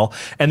withdrawal,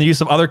 and the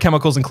use of other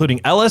chemicals, including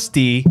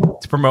LSD,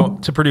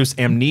 to produce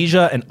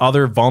amnesia and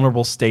other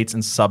vulnerable states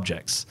in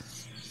subjects.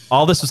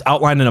 All this was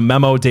outlined in a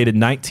memo dated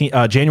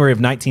January of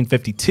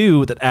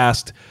 1952 that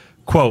asked,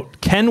 quote,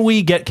 can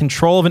we get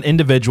control of an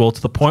individual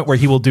to the point where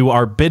he will do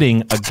our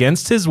bidding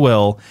against his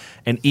will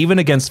and even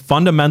against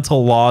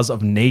fundamental laws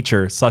of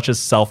nature, such as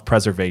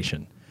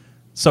self-preservation?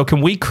 So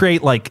can we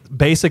create like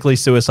basically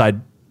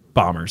suicide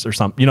bombers or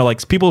something,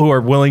 like people who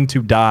are willing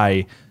to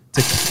die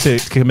to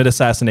commit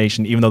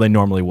assassination, even though they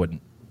normally wouldn't.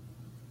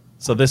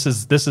 So this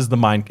is the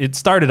mind. It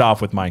started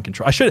off with mind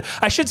control. I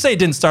should say it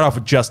didn't start off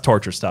with just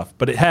torture stuff,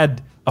 but it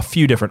had a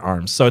few different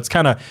arms. So it's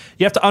kind of,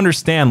 you have to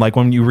understand, like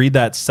when you read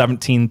that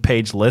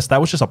 17-page list, that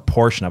was just a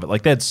portion of it.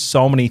 Like they had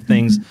so many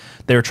things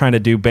they were trying to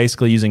do,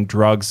 basically using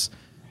drugs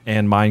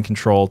and mind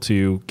control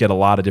to get a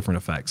lot of different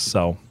effects.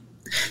 So,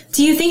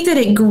 do you think that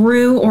it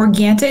grew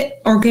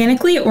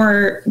organically,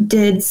 or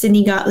did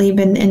Sidney Gottlieb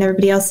and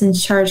everybody else in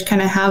charge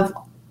kind of have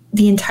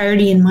the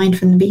entirety in mind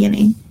from the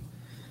beginning?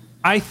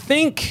 I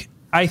think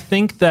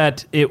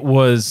that it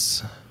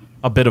was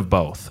a bit of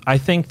both. I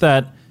think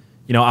that,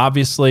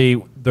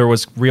 obviously there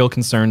was real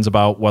concerns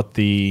about what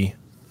the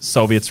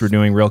Soviets were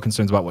doing, real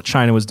concerns about what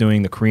China was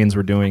doing, the Koreans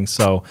were doing.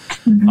 So,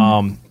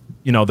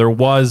 there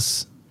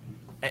was,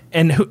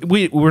 and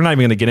we're not even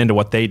going to get into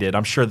what they did.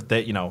 I'm sure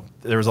that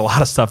there was a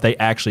lot of stuff they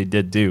actually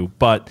did do,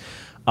 but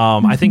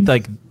I think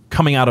like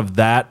coming out of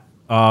that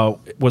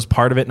was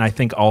part of it. And I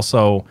think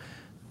also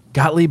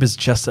Gottlieb is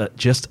just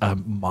a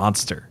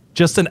monster,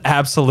 just an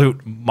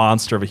absolute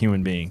monster of a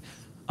human being.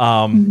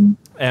 And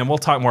we'll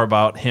talk more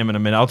about him in a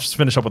minute. I'll just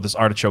finish up with this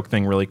artichoke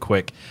thing really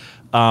quick.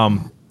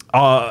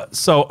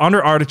 So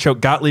under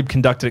Artichoke, Gottlieb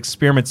conducted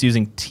experiments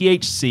using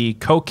THC,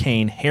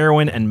 cocaine,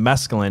 heroin, and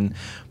mescaline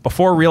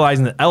before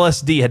realizing that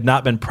LSD had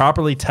not been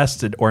properly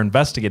tested or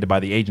investigated by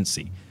the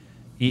agency.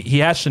 He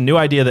hatched a new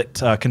idea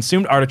that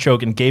consumed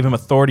Artichoke and gave him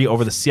authority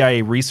over the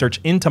CIA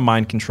research into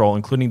mind control,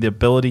 including the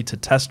ability to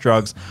test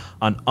drugs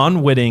on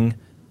unwitting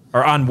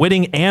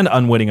and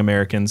unwitting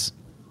Americans,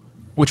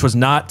 which was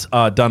not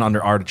done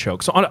under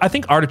Artichoke. So I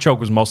think Artichoke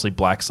was mostly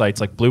black sites,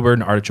 like Bluebird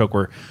and Artichoke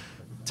were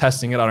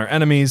testing it on our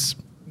enemies,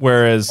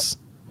 whereas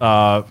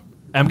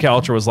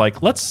MKUltra was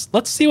like, let's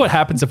see what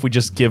happens if we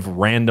just give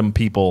random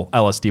people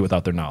LSD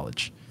without their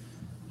knowledge,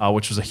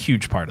 which was a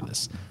huge part of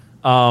this.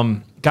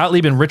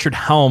 Gottlieb and Richard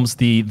Helms,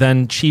 the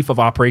then chief of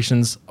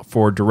operations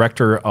for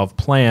director of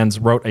plans,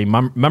 wrote a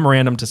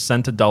memorandum to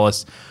send to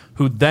Dulles,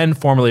 who then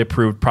formally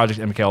approved Project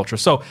MKUltra.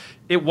 So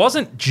it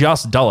wasn't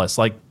just Dulles.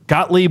 Like,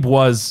 Gottlieb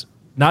was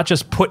not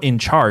just put in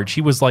charge.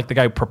 He was like the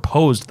guy who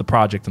proposed the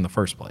project in the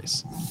first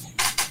place.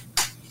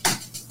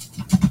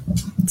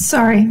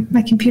 Sorry,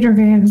 my computer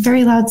made a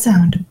very loud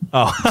sound.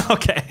 Oh,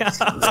 okay.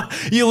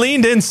 You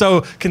leaned in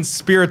so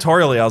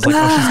conspiratorially. I was like,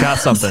 oh, she's got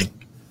something.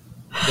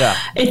 Yeah.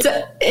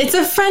 It's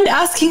a friend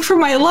asking for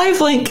my live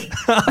link.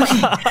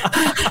 Okay.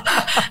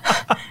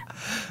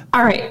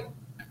 All right.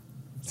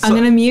 I'm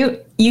going to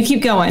mute. You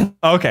keep going.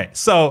 Okay.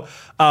 So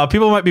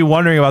people might be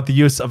wondering about the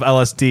use of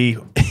LSD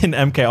in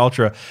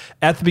MKUltra.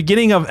 At the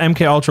beginning of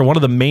MKUltra, one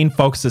of the main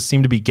focuses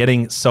seemed to be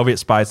getting Soviet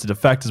spies to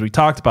defect, as we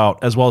talked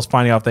about, as well as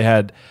finding out if they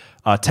had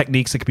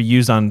techniques that could be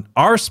used on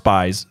our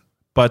spies.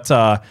 But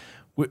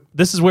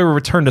this is where we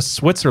return to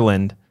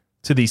Switzerland,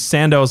 to the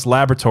Sandoz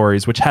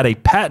laboratories, which had a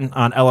patent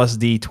on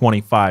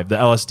LSD-25, the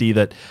LSD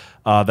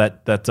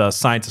that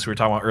scientists we were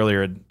talking about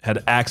earlier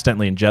had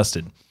accidentally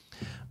ingested.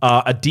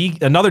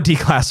 Another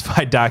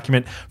declassified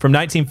document from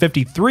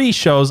 1953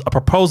 shows a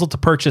proposal to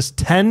purchase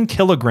 10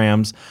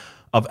 kilograms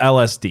of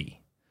LSD.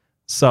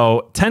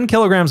 So 10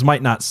 kilograms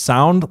might not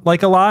sound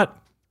like a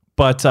lot,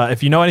 but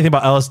if you know anything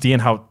about LSD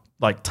and how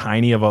like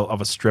tiny of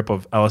a strip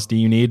of LSD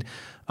you need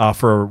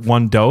for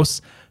one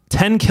dose,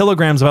 10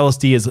 kilograms of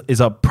LSD is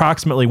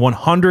approximately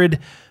 100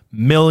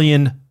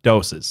 million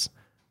doses.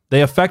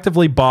 They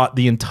effectively bought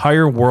the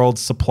entire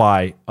world's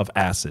supply of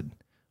acid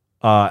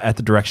at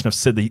the direction of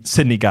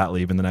Sidney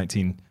Gottlieb in the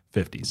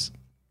 1950s.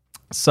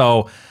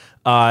 So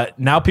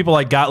now people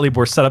like Gottlieb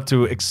were set up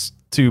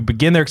to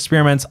begin their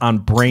experiments on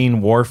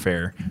brain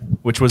warfare,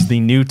 which was the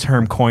new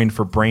term coined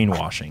for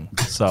brainwashing.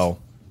 So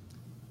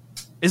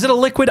is it a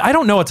liquid? I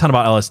don't know a ton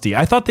about LSD.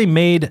 I thought they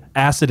made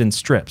acid in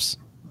strips.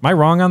 Am I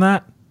wrong on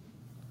that?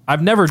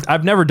 I've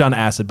never done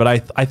acid, but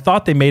I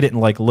thought they made it in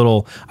like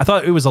little. I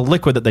thought it was a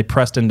liquid that they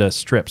pressed into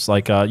strips,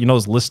 like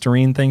those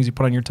Listerine things you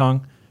put on your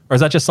tongue. Or is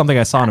that just something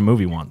I saw in a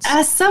movie once?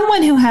 As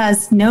someone who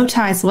has no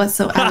ties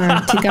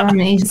whatsoever to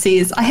government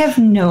agencies, I have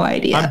no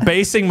idea. I'm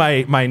basing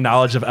my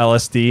knowledge of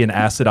LSD and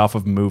acid off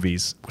of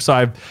movies.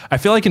 So I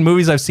feel like in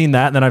movies I've seen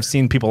that, and then I've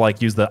seen people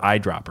like use the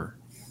eyedropper.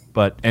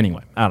 But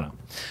anyway, I don't know.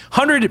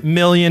 100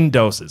 million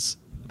doses,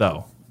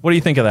 though. What do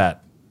you think of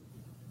that?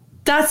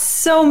 That's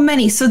so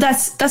many. So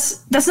that's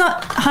not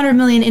 100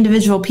 million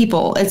individual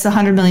people. It's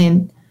 100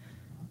 million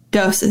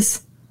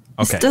doses.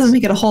 Okay. This doesn't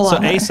make it a whole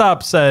lot. So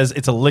Aesop says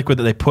it's a liquid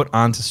that they put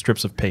onto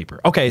strips of paper.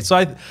 Okay, so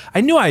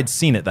I knew I had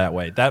seen it that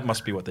way. That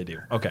must be what they do.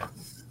 Okay,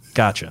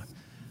 gotcha.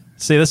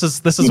 See, this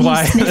is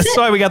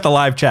why we got the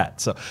live chat.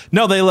 So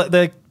no,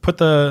 they put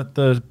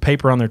the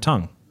paper on their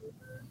tongue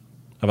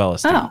of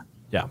LSD. Oh,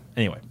 yeah.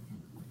 Anyway,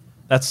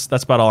 that's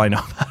about all I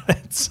know about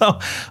it.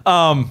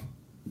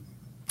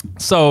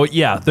 So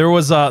yeah, there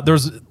was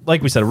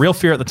like we said, a real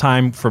fear at the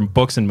time from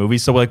books and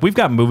movies. So like we've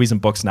got movies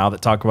and books now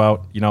that talk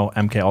about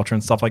MKUltra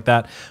and stuff like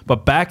that.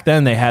 But back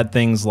then they had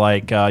things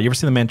like you ever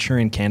seen The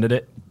Manchurian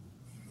Candidate?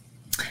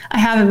 I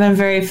haven't been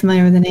very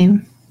familiar with the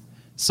name.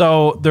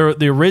 So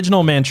the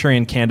original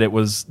Manchurian Candidate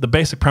was the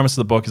basic premise of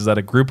the book is that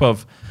a group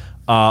of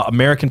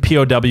American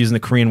POWs in the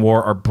Korean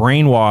War are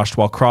brainwashed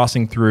while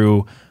crossing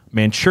through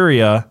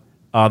Manchuria.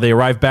 They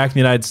arrive back in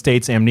the United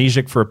States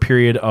amnesiac for a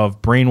period of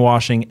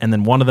brainwashing, and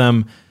then one of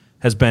them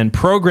has been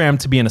programmed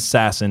to be an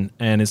assassin,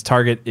 and his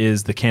target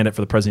is the candidate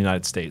for the president of the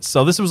United States.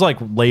 So this was like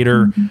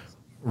later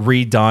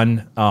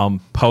redone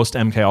post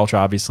MKUltra,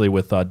 obviously,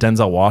 with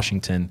Denzel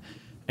Washington.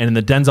 And in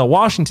the Denzel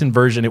Washington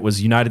version, it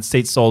was United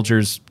States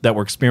soldiers that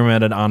were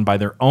experimented on by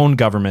their own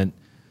government,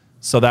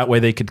 so that way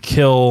they could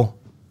kill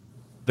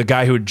the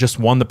guy who had just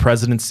won the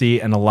presidency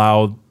and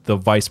allow the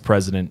vice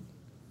president,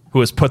 who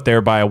was put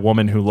there by a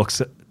woman who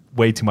looks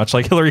way too much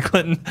like Hillary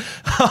Clinton.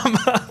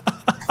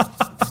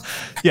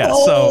 Yeah,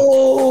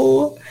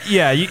 so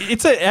yeah,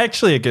 it's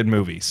actually a good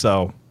movie.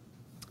 So,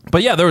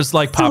 but yeah, there was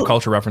like pop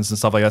culture reference and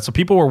stuff like that. So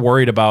people were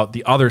worried about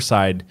the other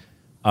side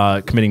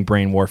committing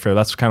brain warfare.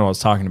 That's kind of what I was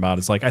talking about.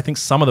 It's like I think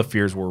some of the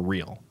fears were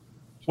real,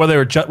 whether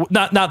they were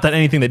not that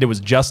anything they did was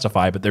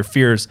justified, but their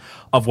fears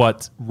of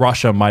what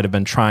Russia might have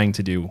been trying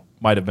to do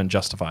might have been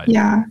justified.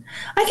 Yeah,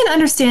 I can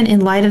understand in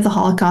light of the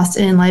Holocaust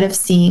and in light of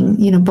seeing,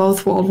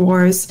 both world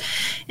wars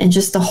and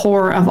just the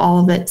horror of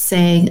all of it,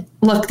 saying,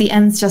 look, the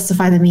ends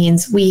justify the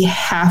means. We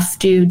have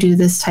to do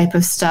this type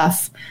of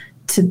stuff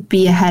to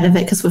be ahead of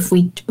it, because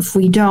if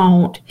we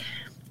don't,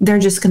 they're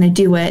just going to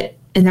do it,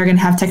 and they're going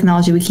to have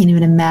technology we can't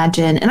even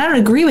imagine. And I don't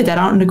agree with that.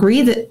 I don't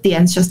agree that the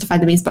ends justify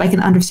the means, but I can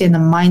understand the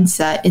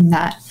mindset in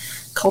that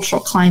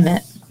cultural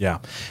climate. Yeah.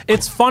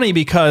 It's funny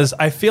because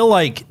I feel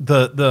like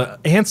the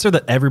answer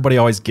that everybody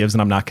always gives,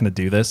 and I'm not going to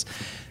do this,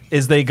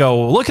 is they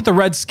go, look at the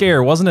Red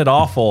Scare, wasn't it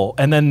awful?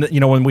 And then,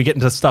 when we get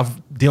into stuff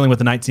dealing with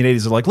the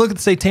 1980s, they're like, look at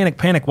the Satanic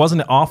Panic,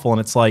 wasn't it awful?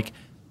 And it's like,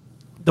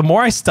 the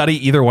more I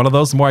study either one of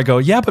those, the more I go,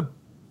 yeah, but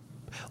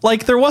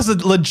like there was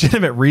a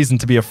legitimate reason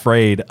to be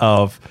afraid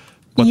of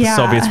what the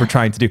Soviets were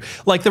trying to do.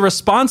 Like the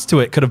response to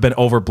it could have been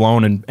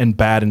overblown and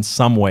bad in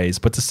some ways,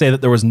 but to say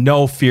that there was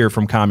no fear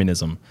from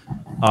communism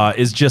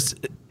is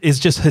just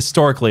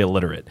historically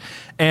illiterate.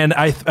 And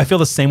I feel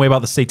the same way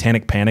about the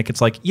Satanic Panic. It's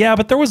like, yeah,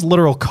 but there was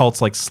literal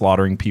cults like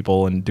slaughtering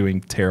people and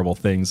doing terrible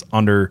things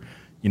under,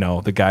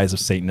 the guise of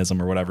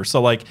Satanism or whatever. So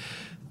like,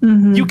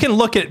 you can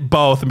look at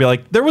both and be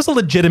like, there was a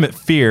legitimate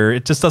fear.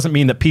 It just doesn't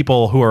mean that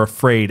people who are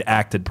afraid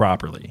acted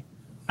properly.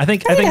 I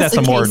think that's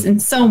a more in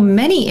so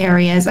many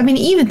areas. I mean,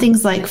 even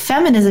things like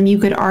feminism, you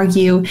could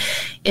argue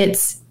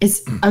it's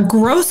a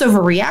gross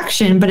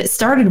overreaction, but it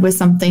started with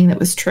something that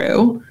was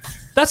true.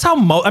 That's how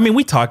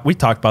we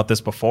talked about this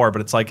before,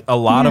 but it's like a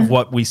lot of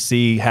what we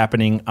see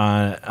happening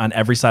on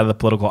every side of the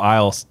political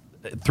aisle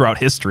throughout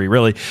history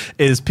really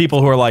is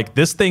people who are like,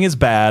 this thing is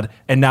bad,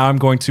 and now I'm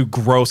going to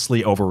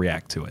grossly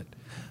overreact to it.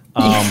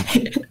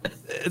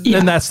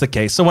 And that's the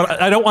case. So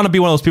I don't want to be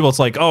one of those people. It's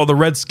like, oh, the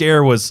Red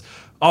Scare was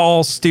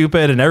all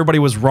stupid and everybody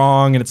was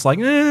wrong. And it's like,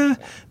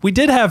 we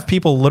did have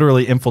people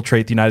literally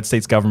infiltrate the United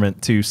States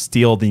government to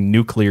steal the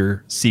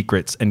nuclear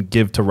secrets and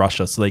give to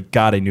Russia. So they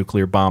got a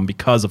nuclear bomb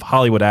because of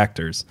Hollywood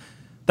actors.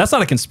 That's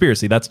not a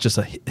conspiracy. That's just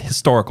a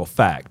historical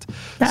fact.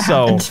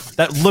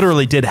 That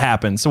literally did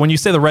happen. So when you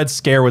say the Red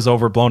Scare was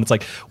overblown, it's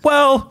like,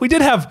 well, we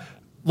did have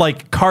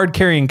like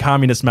card-carrying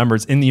communist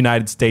members in the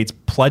United States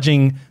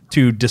pledging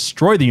to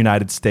destroy the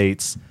United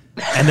States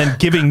and then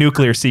giving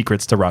nuclear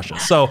secrets to Russia.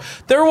 So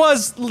there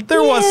was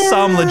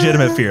some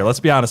legitimate fear.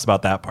 Let's be honest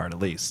about that part, at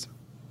least.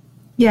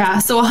 Yeah.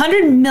 So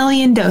 100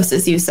 million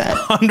doses, you said.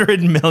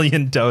 100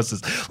 million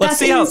doses.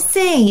 That's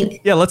insane.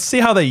 Let's see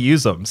how they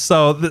use them.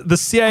 So the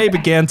CIA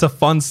began to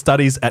fund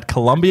studies at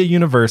Columbia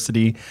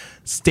University,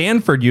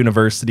 Stanford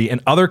University,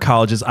 and other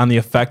colleges on the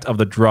effect of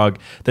the drug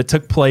that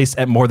took place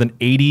at more than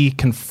 80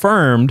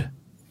 confirmed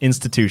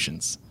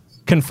institutions.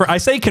 I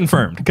say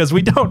confirmed because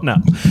we don't know.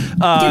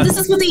 This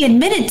is what they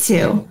admitted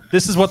to.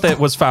 This is what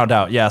was found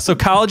out. Yeah. So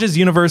colleges,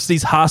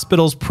 universities,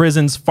 hospitals,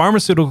 prisons,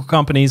 pharmaceutical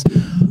companies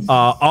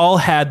all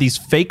had these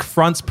fake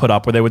fronts put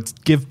up where they would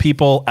give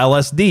people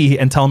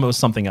LSD and tell them it was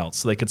something else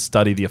so they could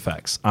study the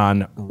effects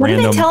on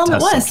random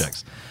test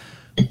subjects.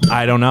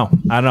 I don't know.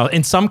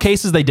 In some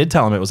cases, they did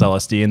tell them it was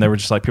LSD, and they were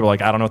just like, people were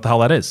like, I don't know what the hell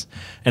that is.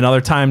 And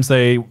other times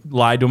they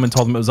lied to them and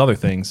told them it was other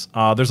things.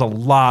 There's a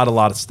lot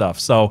of stuff.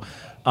 So,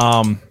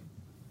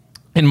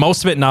 in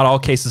most of it, not all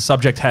cases, the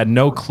subject had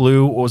no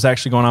clue what was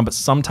actually going on, but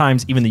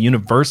sometimes even the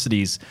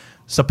universities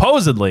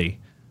supposedly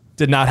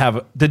did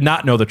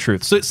not know the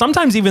truth. So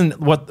sometimes even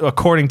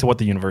according to what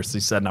the university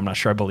said, and I'm not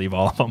sure I believe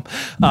all of them,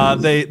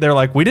 they're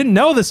like, we didn't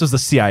know this was the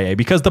CIA,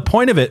 because the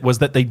point of it was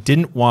that they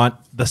didn't want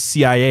the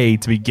CIA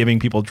to be giving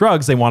people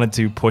drugs. They wanted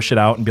to push it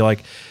out and be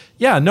like,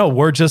 yeah, no,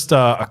 we're just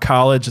a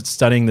college that's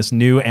studying this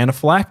new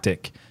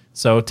anaphylactic.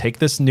 So take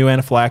this new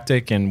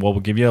anaphylactic and we'll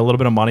give you a little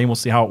bit of money and we'll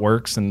see how it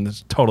works. And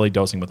it's totally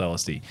dosing with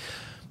LSD.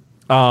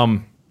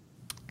 So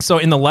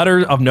in the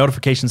letter of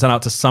notification sent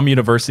out to some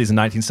universities in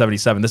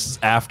 1977, this is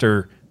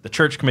after the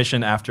Church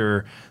Commission,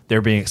 after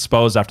they're being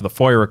exposed after the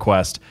FOIA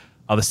request,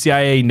 the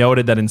CIA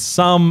noted that in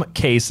some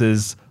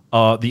cases,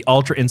 the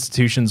Ultra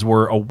institutions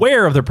were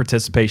aware of their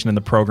participation in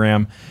the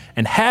program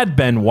and had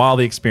been while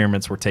the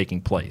experiments were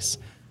taking place.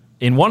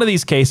 In one of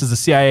these cases, the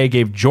CIA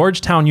gave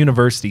Georgetown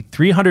University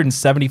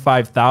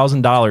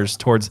 $375,000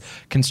 towards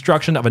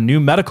construction of a new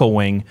medical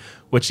wing,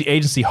 which the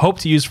agency hoped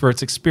to use for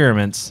its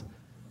experiments,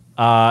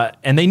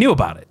 and they knew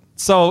about it.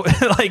 So,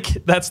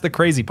 that's the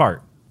crazy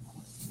part.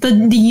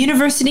 The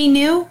university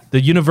knew? The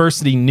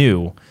university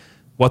knew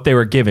what they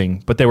were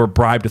giving, but they were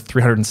bribed with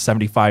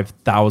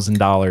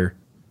 $375,000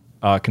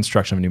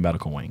 construction of a new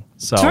medical wing.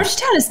 So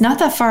Georgetown is not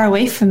that far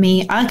away from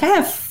me. I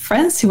have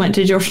friends who went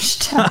to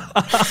Georgetown.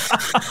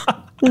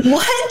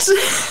 What?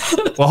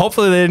 Well,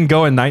 hopefully they didn't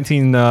go in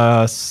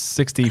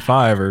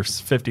 1965 or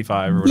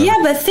 55 or whatever. Yeah,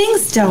 but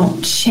things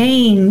don't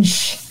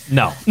change.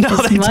 No,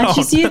 as much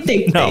as you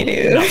think they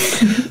do.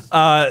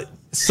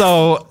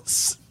 So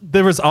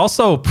there was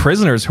also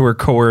prisoners who were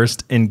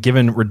coerced and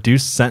given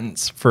reduced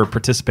sentence for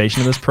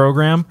participation in this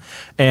program.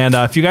 And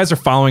if you guys are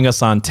following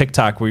us on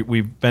TikTok,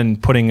 we've been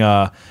putting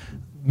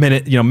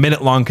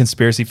minute-long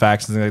conspiracy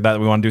facts and things like that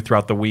we want to do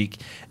throughout the week.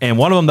 And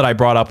one of them that I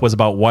brought up was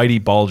about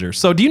Whitey Bulger.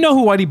 So do you know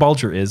who Whitey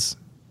Bulger is?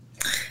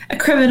 A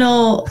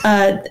criminal,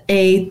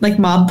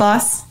 mob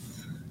boss.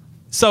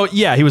 So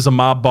yeah, he was a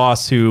mob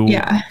boss who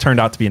turned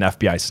out to be an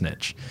FBI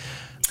snitch.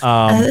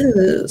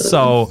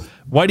 So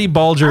Whitey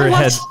Bulger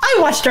I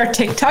watched our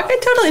TikTok. I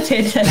totally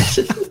paid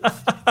attention.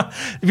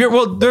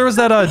 Well, there was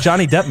that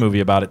Johnny Depp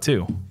movie about it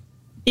too.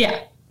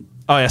 Yeah.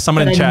 Oh yeah,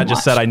 someone in chat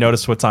just said, "I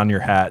noticed what's on your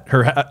hat."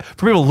 Her hat,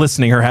 for people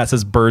listening, her hat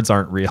says "birds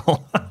aren't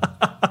real."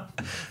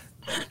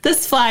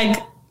 This flag.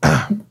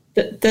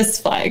 This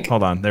flag.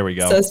 Hold on, there we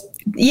go. Says,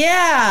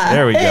 yeah.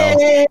 There we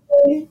go.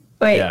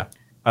 Wait. Yeah,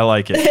 I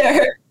like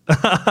it.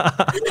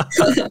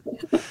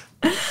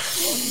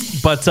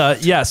 But so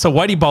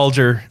Whitey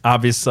Bulger,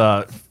 obvious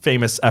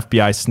famous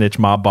FBI snitch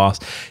mob boss,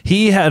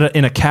 he had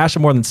in a cache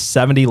of more than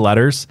 70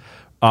 letters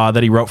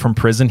that he wrote from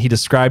prison. He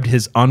described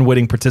his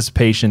unwitting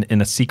participation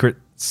in a secret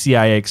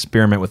CIA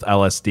experiment with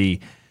LSD.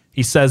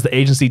 He says the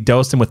agency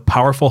dosed him with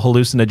powerful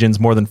hallucinogens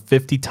more than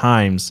 50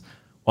 times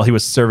while he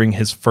was serving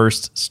his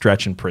first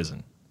stretch in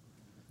prison.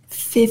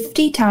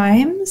 50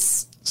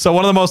 times? So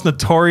one of the most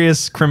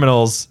notorious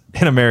criminals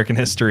in American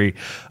history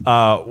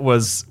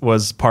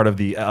was part of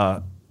the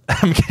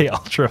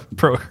MKUltra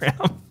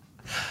program.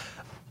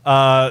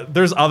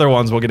 There's other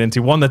ones we'll get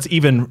into. One that's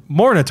even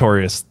more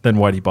notorious than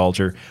Whitey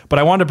Bulger. But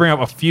I wanted to bring up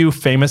a few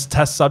famous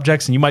test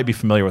subjects, and you might be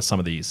familiar with some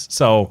of these.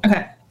 So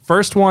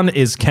first one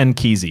is Ken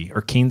Kesey,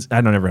 or Keynes. I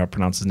don't ever know how to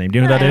pronounce his name. Do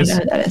you know who that is? I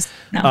don't know who that is.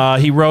 No.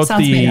 He wrote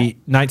the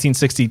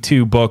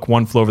 1962 book,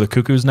 One Flew Over the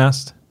Cuckoo's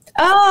Nest.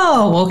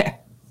 Oh, okay.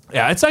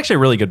 Yeah, it's actually a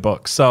really good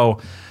book.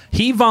 So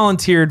he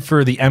volunteered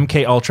for the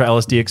MKUltra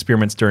LSD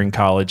experiments during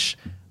college,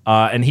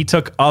 and he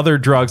took other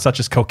drugs such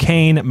as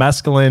cocaine,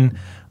 mescaline,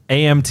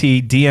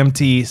 AMT,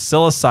 DMT,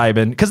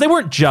 psilocybin, because they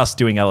weren't just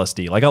doing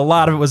LSD. Like, a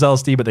lot of it was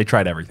LSD, but they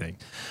tried everything.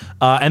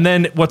 And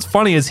then what's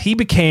funny is he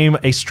became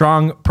a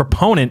strong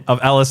proponent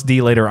of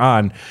LSD later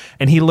on,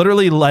 and he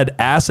literally led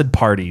acid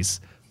parties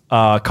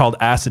called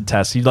acid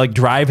tests. He'd like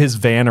drive his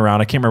van around.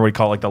 I can't remember what he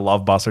called it, like the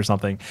love bus or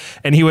something.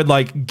 And he would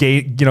like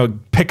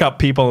pick up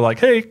people like,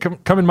 hey,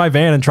 come in my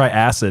van and try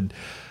acid.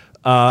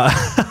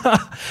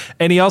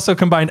 And he also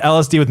combined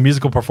LSD with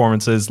musical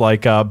performances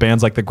like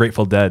bands like the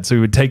Grateful Dead. So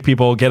he would take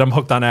people, get them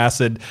hooked on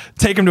acid,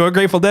 take them to a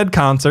Grateful Dead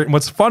concert. And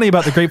what's funny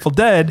about the Grateful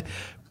Dead,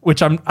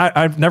 which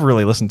I've never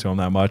really listened to them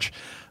that much,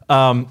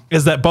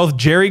 is that both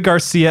Jerry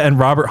Garcia and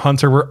Robert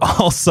Hunter were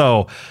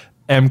also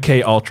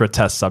MKUltra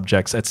test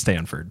subjects at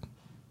Stanford.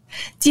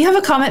 Do you have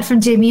a comment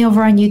from Jamie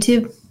over on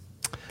YouTube?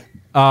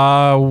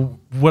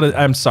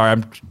 I'm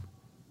sorry.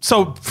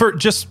 So for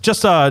just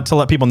to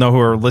let people know who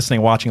are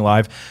listening, watching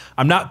live,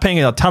 I'm not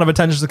paying a ton of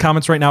attention to the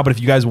comments right now, but if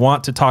you guys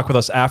want to talk with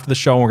us after the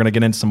show, we're going to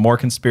get into some more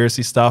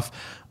conspiracy stuff.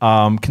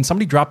 Can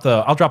somebody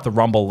I'll drop the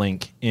Rumble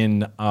link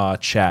in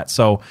chat.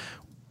 So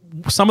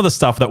some of the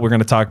stuff that we're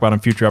going to talk about in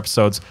future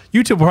episodes,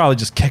 YouTube will probably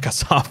just kick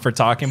us off for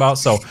talking about.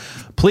 So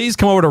please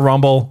come over to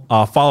Rumble,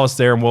 follow us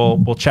there, and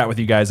we'll chat with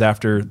you guys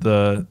after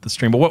the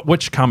stream. But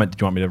which comment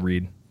did you want me to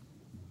read?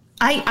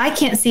 I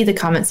can't see the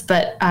comments,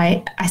 but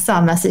I saw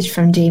a message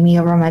from Jamie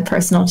over on my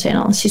personal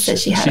channel. She said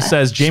she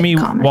says, Jamie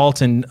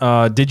Walton,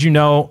 did you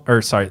know,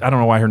 or sorry, I don't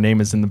know why her name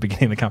is in the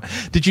beginning of the comment.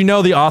 Did you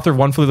know the author of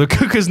One Flew Over the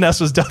Cuckoo's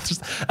Nest was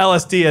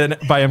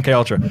LSD by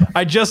MKUltra?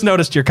 I just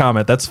noticed your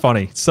comment. That's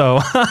funny. So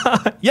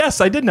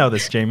yes, I did know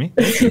this, Jamie.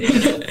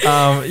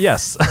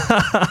 Yes.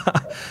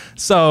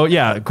 So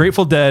yeah,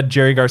 Grateful Dead,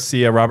 Jerry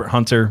Garcia, Robert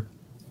Hunter.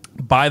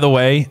 By the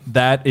way,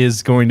 that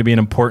is going to be an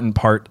important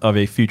part of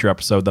a future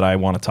episode that I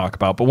want to talk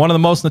about. But one of the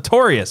most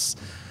notorious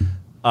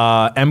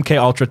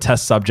MKUltra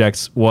test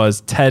subjects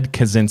was Ted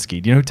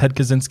Kaczynski. Do you know who Ted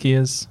Kaczynski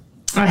is?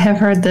 I have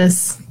heard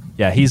this.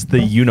 Yeah, he's the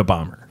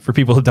Unabomber, for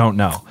people who don't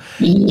know.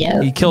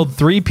 Yeah. He killed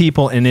 3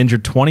 people and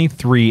injured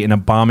 23 in a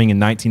bombing in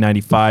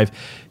 1995.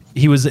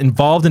 He was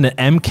involved in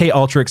an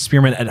MKUltra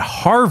experiment at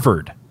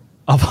Harvard,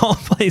 of all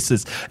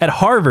places, at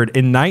Harvard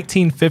in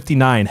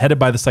 1959, headed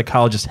by the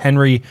psychologist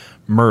Henry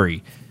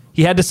Murray.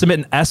 He had to submit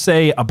an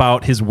essay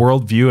about his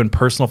worldview and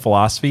personal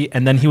philosophy,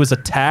 and then he was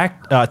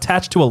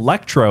attached to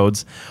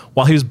electrodes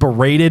while he was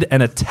berated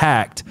and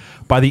attacked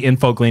by the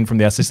info gleaned from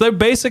the essay. So they'd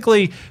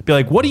basically be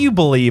like, what do you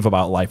believe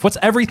about life? What's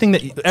everything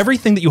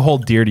that you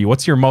hold dear to you?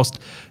 What's your most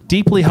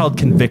deeply held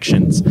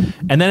convictions?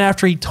 And then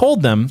after he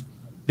told them,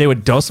 they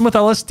would dose him with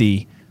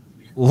LSD,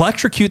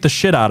 electrocute the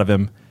shit out of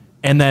him,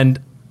 and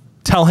then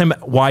tell him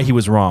why he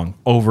was wrong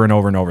over and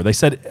over and over. They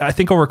said, I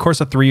think over a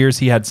course of 3 years,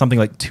 he had something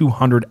like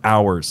 200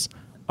 hours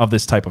of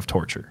this type of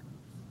torture,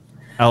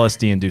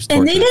 LSD-induced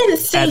torture. And they didn't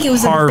think it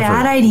was Harvard. A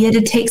bad idea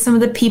to take some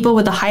of the people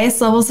with the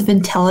highest levels of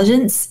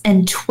intelligence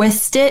and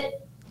twist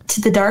it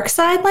to the dark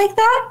side like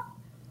that?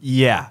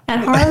 Yeah.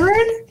 At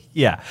Harvard?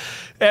 Yeah.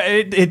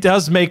 It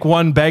does make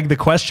one beg the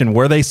question,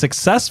 were they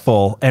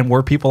successful, and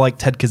were people like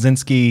Ted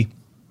Kaczynski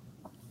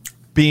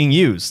being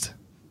used,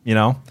 you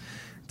know?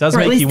 Does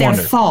make you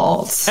wonder. At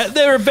fault.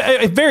 They're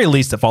at very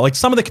least at fault. Like,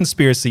 some of the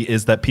conspiracy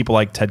is that people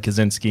like Ted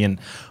Kaczynski and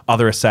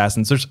other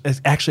assassins, there's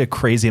actually a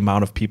crazy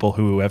amount of people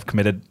who have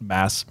committed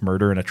mass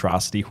murder and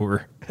atrocity who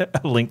are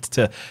linked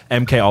to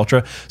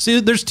MKUltra. So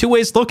there's 2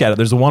 ways to look at it.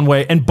 There's the one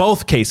way, in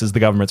both cases, the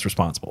government's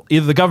responsible.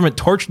 Either the government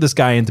tortured this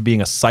guy into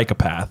being a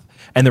psychopath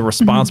and they're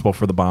responsible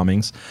for the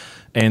bombings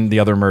and the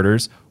other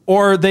murders,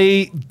 or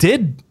they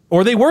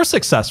were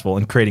successful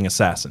in creating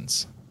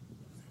assassins.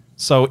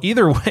 So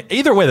either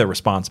way, they're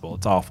responsible.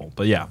 It's awful,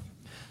 but yeah,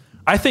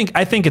 I think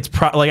it's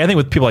I think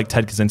with people like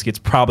Ted Kaczynski, it's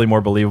probably more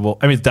believable.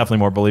 I mean, it's definitely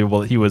more believable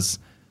that he was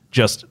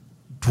just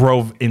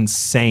drove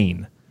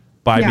insane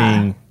by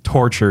being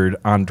tortured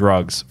on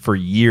drugs for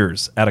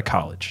years at a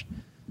college.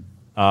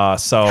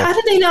 So how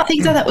did they not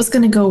think that was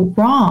going to go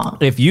wrong?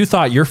 If you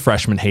thought your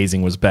freshman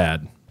hazing was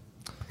bad,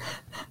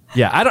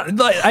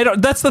 I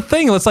don't. That's the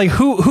thing. It's like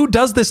who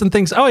does this and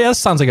thinks, oh yeah, this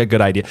sounds like a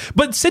good idea.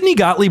 But Sidney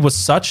Gottlieb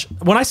was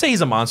when I say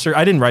he's a monster,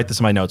 I didn't write this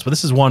in my notes, but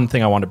this is one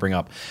thing I want to bring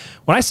up.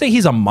 When I say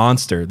he's a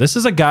monster, this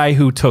is a guy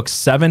who took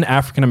 7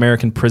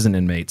 African-American prison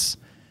inmates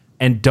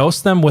and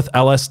dosed them with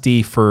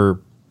LSD for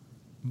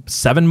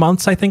 7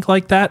 months, I think,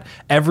 like that,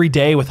 every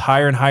day with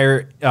higher and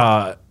higher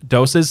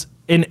doses.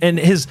 And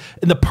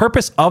the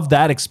purpose of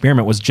that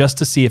experiment was just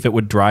to see if it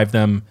would drive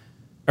them,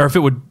 or if it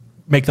would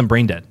make them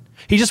brain dead.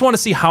 He just wanted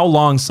to see how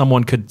long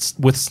someone could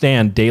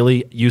withstand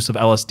daily use of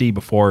LSD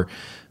before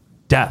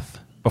death,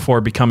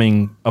 before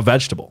becoming a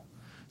vegetable.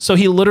 So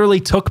he literally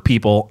took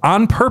people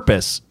on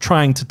purpose,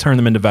 trying to turn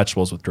them into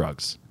vegetables with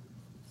drugs.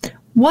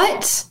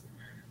 What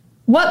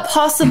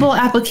possible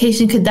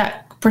application could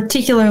that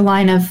particular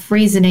line of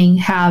reasoning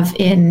have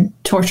in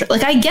torture?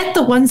 Like, I get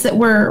the ones that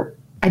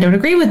I don't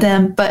agree with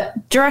them,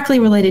 but directly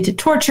related to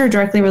torture,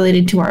 directly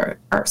related to our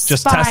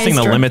just spies, testing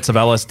the limits of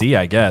LSD,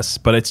 I guess.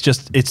 But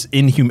it's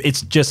inhuman.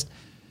 It's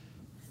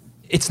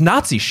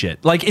Nazi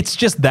shit. Like, it's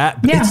just that.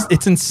 Yeah.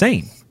 It's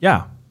insane.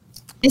 Yeah.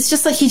 It's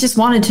just like he just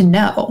wanted to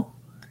know.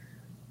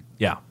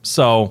 Yeah.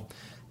 So,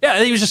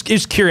 yeah, it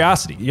was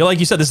curiosity. Like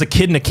you said, this is a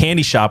kid in a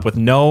candy shop with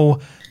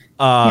no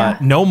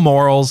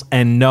morals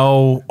and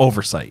no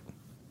oversight.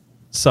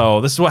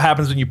 So this is what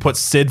happens when you put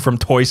Sid from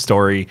Toy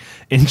Story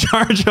in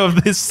charge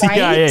of this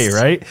CIA,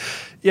 right?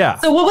 Yeah.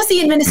 So what was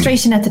the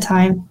administration at the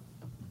time?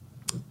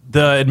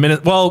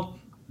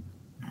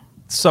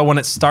 So when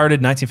it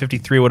started,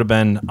 1953 would have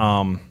been.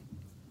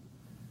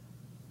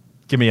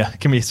 Give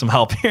me some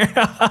help here.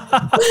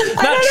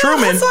 Not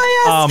Truman.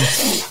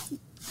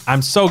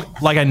 I'm so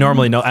like I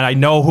normally know, and I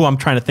know who I'm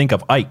trying to think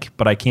of, Ike,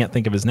 but I can't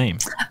think of his name.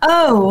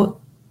 Oh.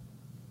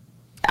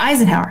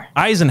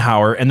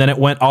 Eisenhower, and then it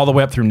went all the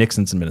way up through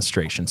Nixon's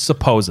administration,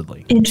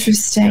 supposedly.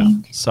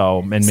 Interesting. Yeah. So,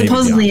 and maybe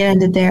supposedly it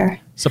ended there.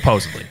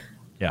 Supposedly,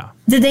 yeah.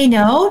 Did they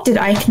know? Did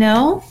Ike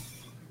know?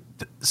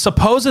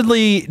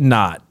 Supposedly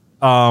not,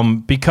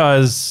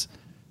 because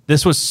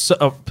this was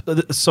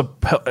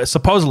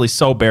supposedly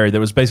so buried that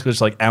it was basically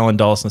just like Alan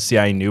Dulles and the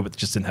CIA knew, but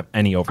just didn't have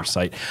any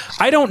oversight.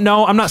 I don't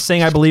know. I'm not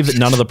saying I believe that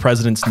none of the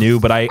presidents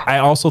knew, but I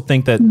also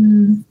think that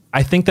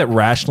I think that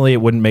rationally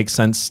it wouldn't make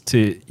sense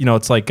to,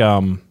 it's like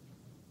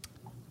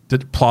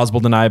plausible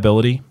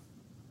deniability.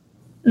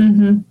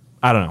 Mm-hmm.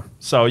 I don't know.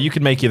 So you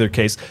could make either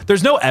case.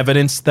 There's no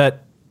evidence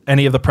that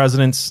any of the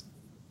presidents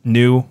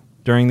knew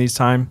during these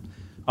time.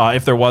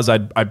 If there was,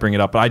 I'd bring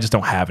it up, but I just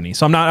don't have any.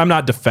 So I'm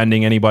not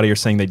defending anybody or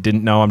saying they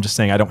didn't know. I'm just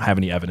saying I don't have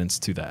any evidence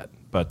to that.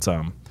 But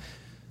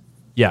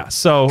yeah.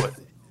 So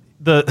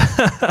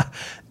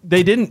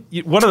they didn't.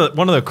 One of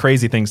the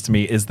crazy things to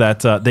me is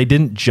that they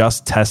didn't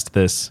just test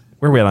this.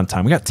 Where are we at on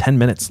time? We got 10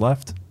 minutes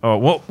left.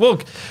 Oh,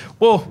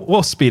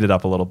 we'll speed it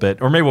up a little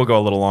bit, or maybe we'll go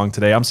a little long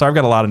today. I'm sorry, I've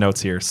got a lot of notes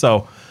here.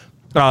 So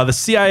the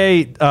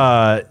CIA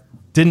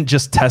didn't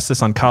just test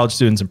this on college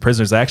students and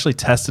prisoners. They actually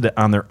tested it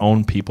on their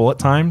own people at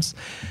times.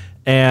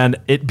 And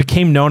it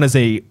became known as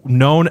a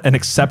known and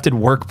accepted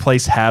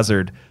workplace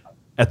hazard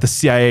at the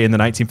CIA in the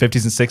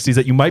 1950s and 60s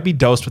that you might be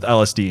dosed with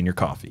LSD in your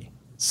coffee.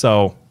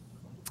 So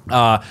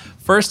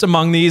first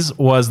among these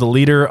was the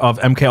leader of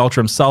MKUltra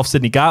himself,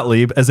 Sidney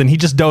Gottlieb, as in he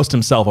just dosed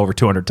himself over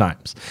 200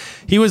 times.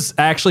 He was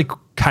actually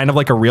kind of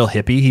like a real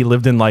hippie. He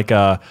lived in like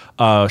a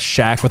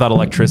shack without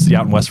electricity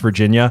out in West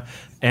Virginia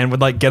and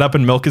would like get up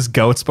and milk his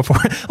goats before.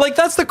 Like,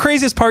 that's the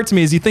craziest part to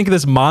me is you think of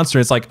this monster.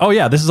 It's like, oh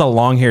yeah, this is a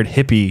long-haired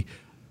hippie,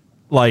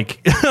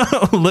 like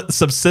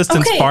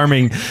subsistence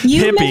farming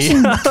you hippie.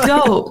 Mentioned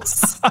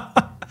goats.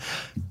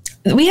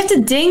 We have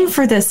to ding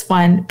for this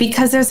one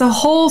because there's a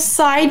whole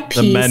side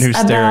piece. The men who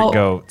stare at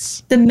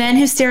goats. The men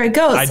who stare at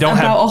goats. I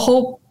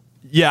don't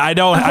Yeah, I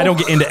don't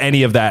get into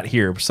any of that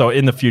here. So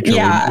in the future,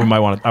 we might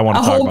want to. I want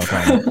to talk about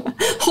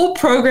that. Whole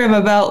program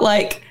about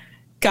like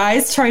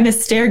guys trying to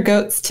stare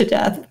goats to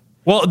death.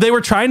 Well, they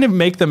were trying to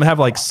make them have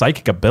like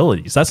psychic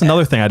abilities. That's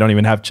another thing I don't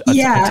even have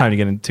time to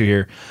get into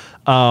here.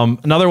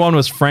 Another one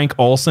was Frank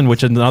Olson,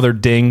 which is another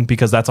ding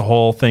because that's a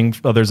whole thing.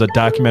 There's a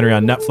documentary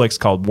on Netflix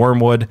called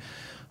Wormwood.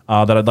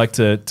 That I'd like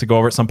to go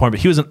over at some point. But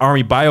he was an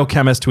Army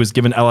biochemist who was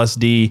given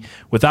LSD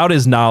without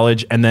his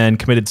knowledge and then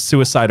committed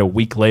suicide a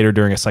week later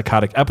during a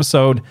psychotic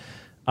episode.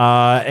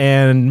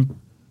 And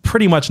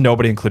pretty much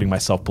nobody, including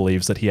myself,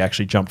 believes that he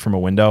actually jumped from a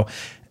window.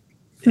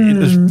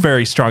 There's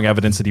very strong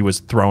evidence that he was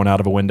thrown out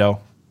of a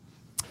window.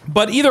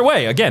 But either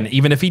way, again,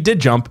 even if he did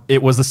jump,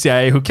 it was the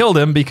CIA who killed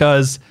him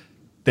because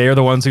they are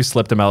the ones who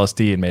slipped him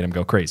LSD and made him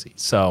go crazy.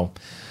 So...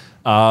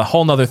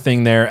 whole nother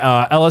thing there.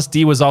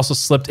 LSD was also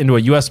slipped into a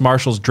U.S.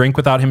 Marshal's drink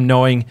without him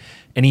knowing,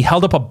 and he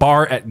held up a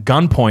bar at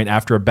gunpoint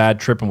after a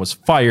bad trip and was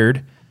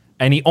fired.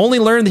 And he only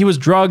learned that he was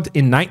drugged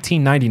in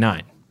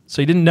 1999,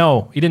 so he didn't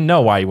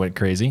know why he went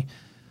crazy.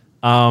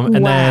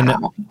 And then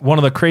one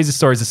of the crazy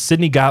stories is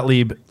Sidney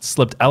Gottlieb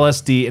slipped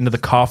LSD into the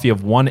coffee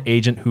of one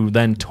agent who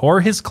then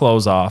tore his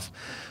clothes off,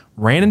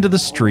 ran into the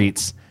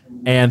streets,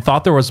 and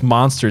thought there was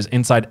monsters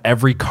inside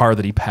every car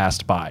that he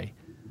passed by.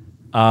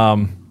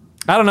 I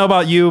don't know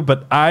about you,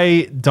 but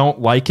I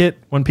don't like it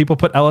when people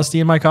put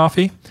LSD in my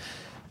coffee.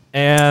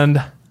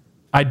 And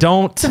I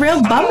don't. It's a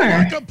real bummer. I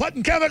don't like them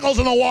putting chemicals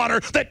in the water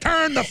that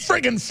turn the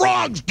friggin'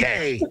 frogs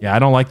gay. Yeah, I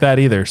don't like that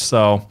either.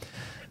 So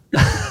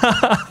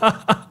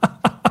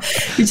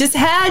you just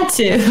had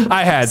to.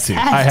 I had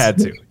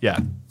to. Yeah.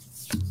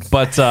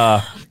 But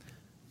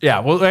yeah,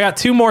 well, I got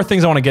two more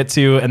things I want to get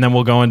to, and then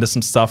we'll go into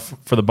some stuff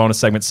for the bonus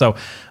segment. So,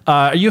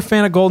 are you a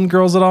fan of Golden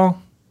Girls at all?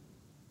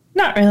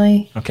 Not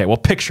really. Okay, well,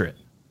 picture it.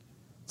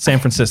 San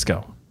Francisco,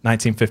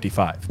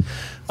 1955.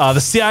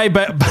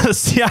 The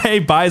CIA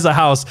buys a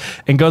house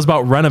and goes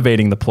about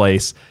renovating the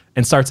place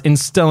and starts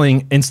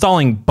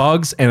installing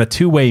bugs and a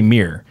two-way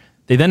mirror.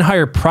 They then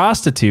hire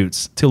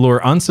prostitutes to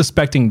lure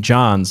unsuspecting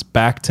Johns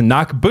back to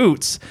knock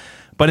boots,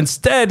 but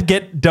instead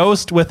get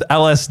dosed with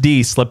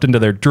LSD slipped into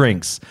their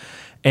drinks.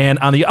 And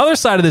on the other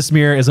side of this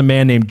mirror is a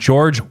man named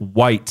George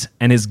White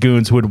and his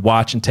goons who would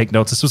watch and take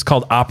notes. This was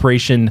called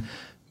Operation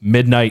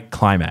Midnight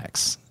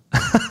Climax.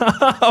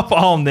 Of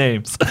all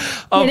names.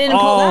 They didn't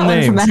pull that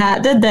one from a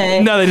hat, did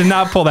they? No, they did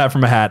not pull that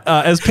from a hat.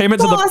 As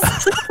payment to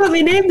the... Let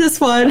me name this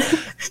one.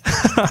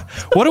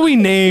 What do we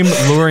name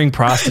luring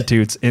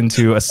prostitutes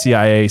into a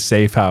CIA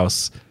safe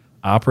house?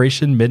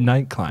 Operation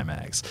Midnight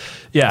Climax.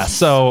 Yeah,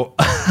 so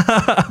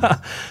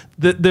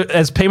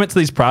as payment to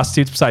these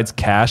prostitutes, besides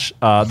cash,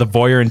 the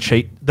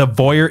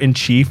voyeur in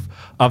chief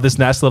of this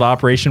nasty little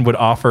operation would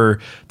offer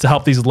to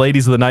help these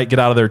ladies of the night get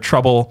out of their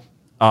trouble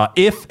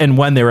if and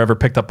when they were ever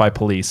picked up by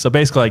police. So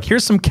basically, like,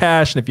 here's some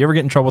cash, and if you ever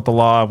get in trouble with the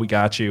law, we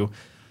got you.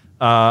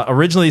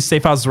 Originally,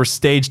 safe houses were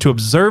staged to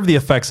observe the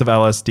effects of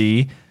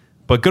LSD,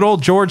 but good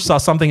old George saw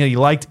something that he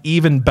liked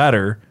even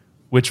better,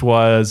 which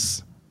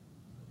was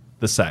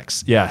the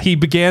sex. Yeah, he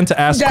began to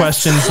ask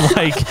questions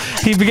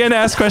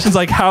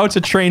like how to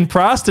train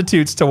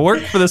prostitutes to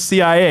work for the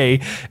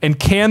CIA and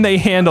can they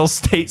handle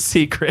state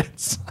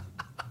secrets.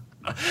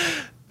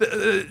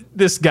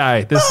 This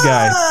guy.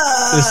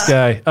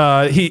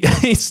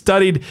 He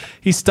studied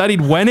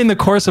when in the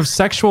course of a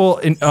sexual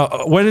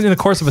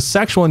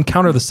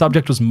encounter the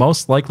subject was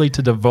most likely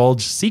to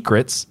divulge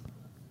secrets.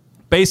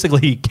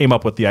 Basically, he came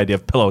up with the idea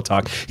of pillow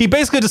talk. He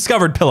basically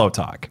discovered pillow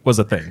talk was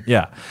a thing.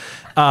 Yeah.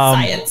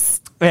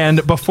 Science.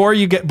 And before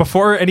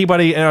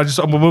anybody, and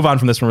we'll move on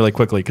from this one really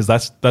quickly because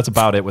that's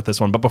about it with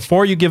this one. But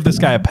before you give this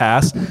guy a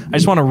pass, I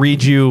just want to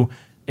read you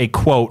a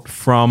quote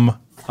from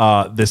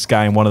this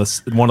guy in one of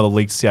the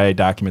leaked CIA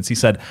documents. He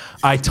said,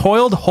 "I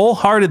toiled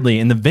wholeheartedly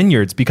in the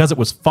vineyards because it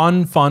was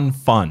fun.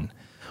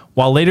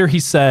 While later he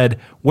said,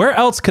 where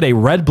else could a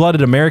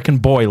red-blooded American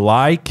boy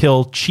lie,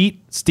 kill,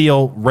 cheat,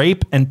 steal,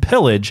 rape, and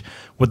pillage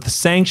with the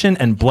sanction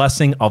and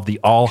blessing of the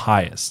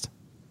All-Highest?"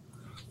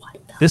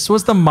 This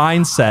was the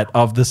mindset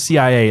of the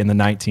CIA in the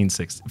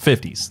 1950s.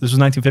 This was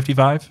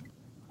 1955?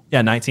 Yeah,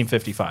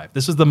 1955.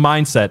 This was the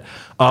mindset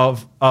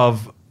of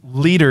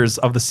leaders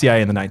of the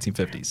CIA in the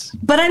 1950s.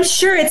 But I'm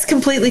sure it's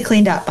completely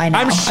cleaned up by now.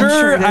 I'm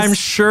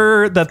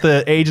sure that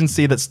the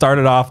agency that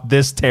started off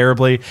this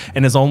terribly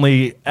and has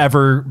only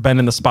ever been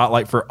in the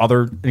spotlight for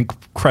other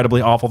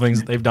incredibly awful things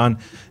that they've done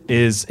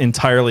is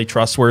entirely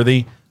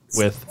trustworthy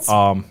with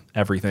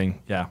everything.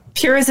 Yeah.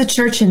 Pure as a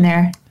church in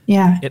there.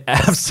 Yeah. It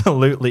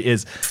absolutely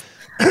is.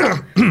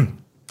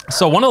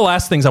 So one of the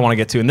last things I want to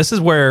get to, and this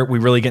is where we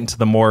really get into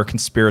the more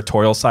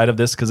conspiratorial side of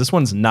this, because this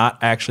one's not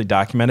actually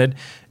documented.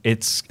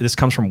 This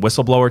comes from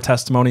whistleblower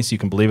testimony, so you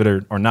can believe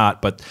it or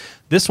not. But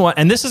this one,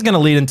 and this is going to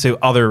lead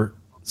into other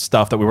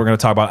stuff that we were going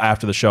to talk about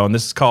after the show, and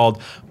this is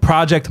called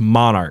Project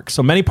Monarch.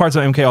 So many parts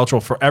of MKUltra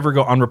will forever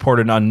go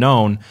unreported and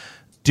unknown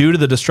due to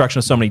the destruction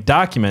of so many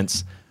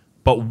documents.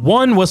 But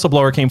one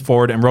whistleblower came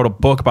forward and wrote a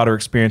book about her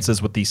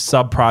experiences with the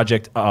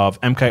sub-project of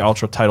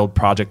MKUltra titled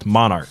Project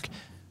Monarch.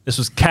 This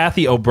was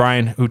Kathy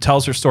O'Brien, who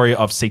tells her story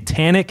of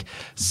satanic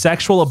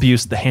sexual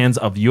abuse at the hands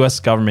of U.S.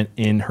 government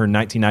in her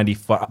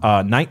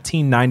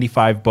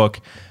 1995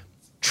 book,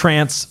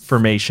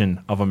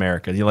 Transformation of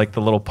America. Do you like the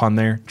little pun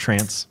there?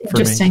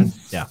 Transformation. Interesting.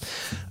 Yeah.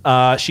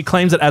 She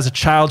claims that as a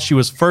child, she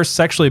was first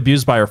sexually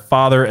abused by her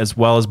father as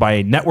well as by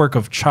a network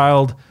of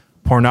child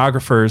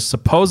pornographers.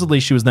 Supposedly,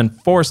 she was then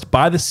forced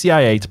by the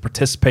CIA to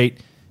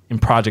participate in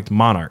Project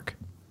Monarch.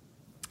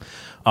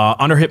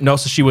 Under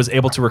hypnosis, she was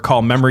able to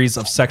recall memories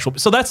of sexual...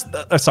 So that's...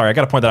 sorry, I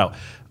got to point that out.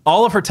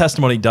 All of her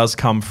testimony does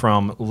come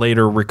from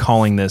later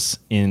recalling this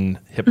in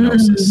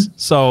hypnosis. Mm-hmm.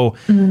 So,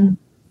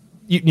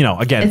 you know,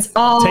 again... It's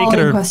all take it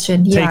in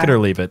question. Yeah. Take it or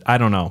leave it. I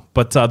don't know.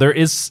 But there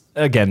is...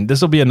 Again,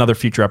 this will be another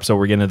future episode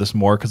where we get into this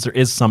more because there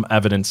is some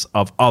evidence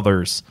of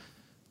others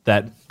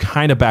that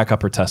kind of back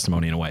up her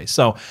testimony in a way.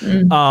 So,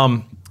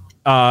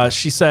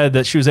 she said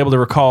that she was able to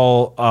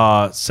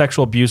recall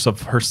sexual abuse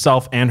of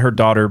herself and her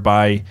daughter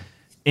by...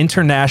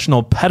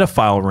 international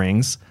pedophile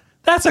rings.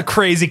 That's a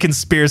crazy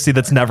conspiracy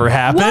that's never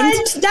happened.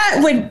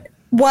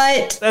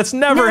 What? That's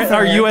never.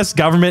 Our U.S.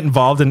 government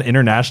involved in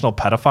international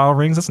pedophile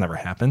rings? That's never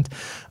happened.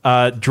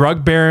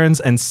 Drug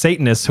barons and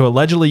Satanists who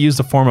allegedly used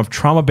a form of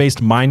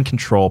trauma-based mind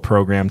control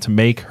program to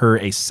make her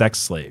a sex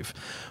slave.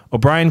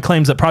 O'Brien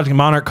claims that Project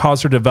Monarch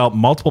caused her to develop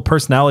multiple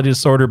personality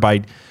disorder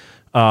by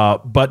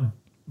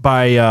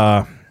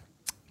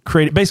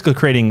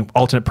creating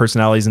alternate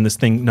personalities in this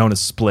thing known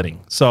as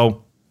splitting.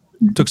 So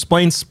to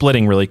explain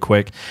splitting really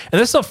quick,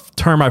 and this is a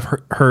term I've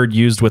heard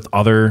used with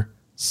other,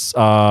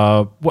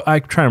 I'm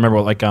trying to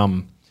remember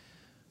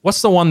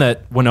what's the one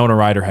that Winona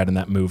Ryder had in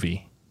that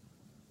movie?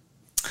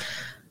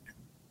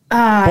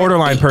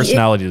 Borderline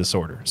personality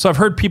disorder. So I've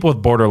heard people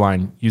with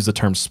borderline use the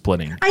term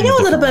splitting. I know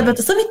a little bit about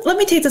this. Let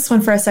me take this one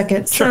for a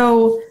second. Sure.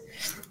 So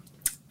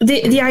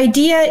the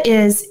idea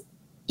is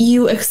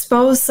you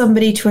expose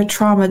somebody to a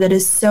trauma that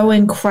is so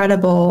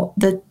incredible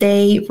that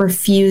they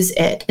refuse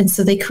it. And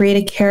so they create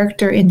a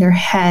character in their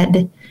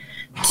head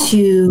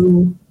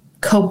to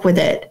cope with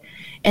it.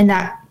 And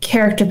that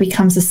character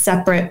becomes a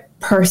separate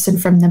person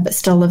from them, but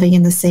still living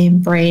in the same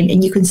brain.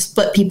 And you can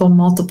split people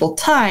multiple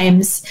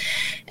times.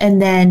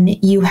 And then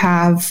you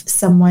have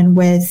someone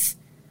with,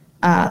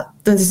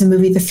 there's a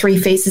movie, The Three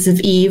Faces of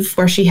Eve,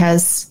 where she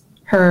has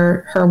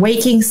her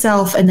waking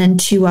self and then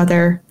two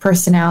other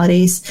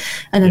personalities.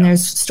 And then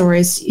there's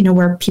stories,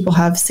 where people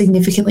have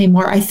significantly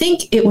more. I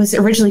think it was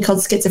originally called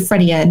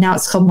schizophrenia, and now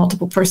it's called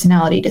multiple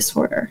personality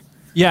disorder.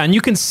 Yeah, and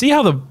you can see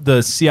how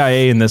the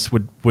CIA in this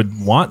would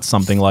want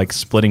something like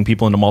splitting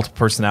people into multiple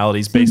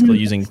personalities, basically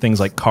using things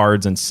like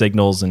cards and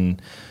signals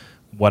and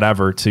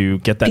whatever to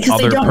get that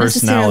other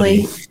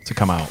personality to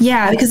come out.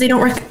 Yeah, because they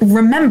don't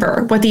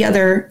remember what the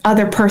other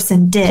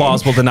person did.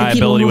 Plausible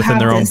deniability within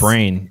their own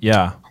brain.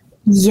 Yeah.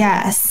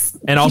 Yes.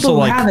 And also,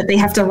 people who have it, they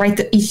have to write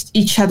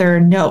each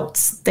other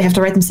notes. They have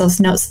to write themselves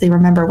notes so they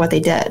remember what they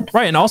did.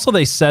 Right. And also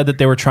they said that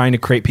they were trying to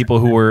create people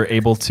who were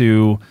able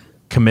to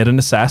commit an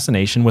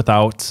assassination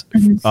without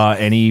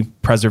any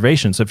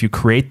preservation. So if you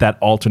create that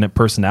alternate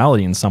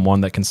personality in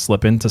someone that can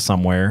slip into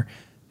somewhere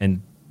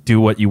and do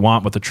what you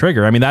want with the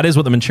trigger. I mean, that is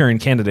what the Manchurian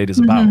Candidate is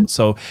about.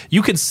 So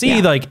you can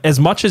see, like, as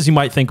much as you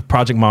might think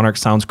Project Monarch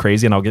sounds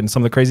crazy, and I'll get into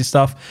some of the crazy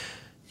stuff,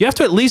 you have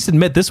to at least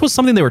admit this was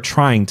something they were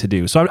trying to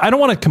do. So I don't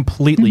want to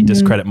completely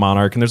discredit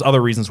Monarch, and there's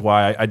other reasons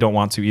why I don't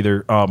want to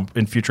either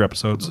in future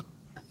episodes,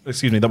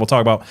 that we'll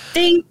talk about.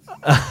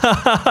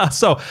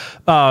 So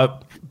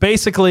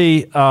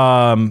basically,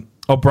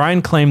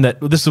 O'Brien claimed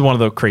that, this is one of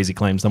the crazy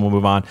claims, then we'll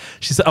move on.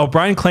 She said,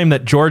 O'Brien claimed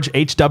that George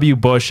H.W.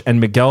 Bush and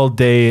Miguel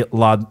de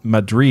la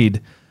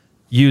Madrid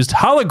used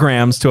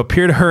holograms to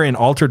appear to her in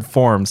altered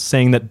forms,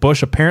 saying that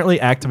Bush apparently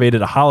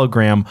activated a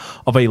hologram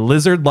of a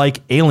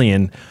lizard-like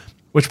alien,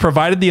 which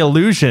provided the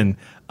illusion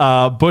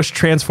Bush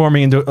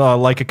transforming into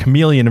like a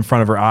chameleon in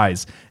front of her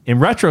eyes. In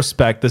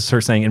retrospect, this is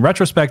her saying, in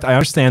retrospect, I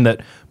understand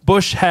that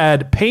Bush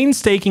had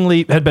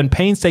been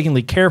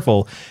painstakingly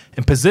careful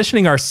in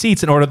positioning our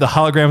seats in order that the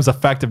hologram's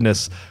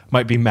effectiveness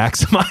might be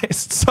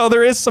maximized. So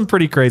there is some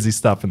pretty crazy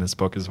stuff in this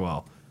book as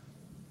well.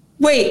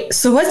 Wait,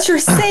 so what you're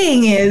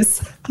saying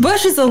is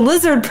Bush is a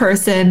lizard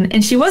person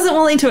and she wasn't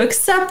willing to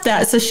accept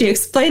that, so she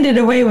explained it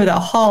away with a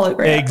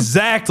hologram.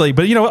 Exactly.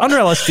 But under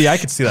LSD, I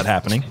could see that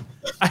happening.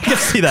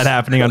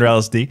 Under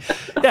LSD.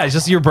 Yeah, it's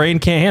just your brain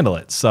can't handle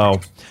it. So,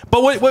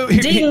 but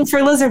ding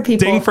for lizard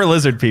people. Ding for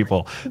lizard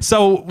people.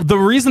 So the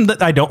reason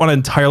that I don't want to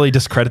entirely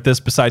discredit this,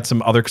 besides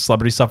some other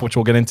celebrity stuff, which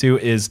we'll get into,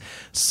 is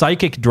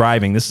psychic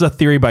driving. This is a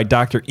theory by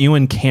Dr.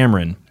 Ewan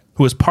Cameron,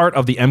 who was part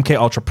of the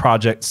MKUltra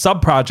project,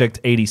 Subproject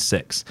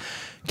 86.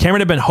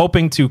 Cameron had been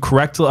hoping to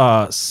correct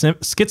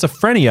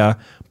schizophrenia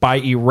by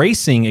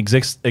erasing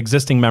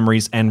existing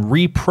memories and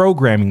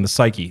reprogramming the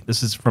psyche.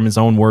 This is from his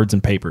own words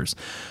and papers.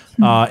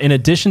 In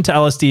addition to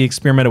LSD, he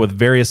experimented with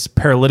various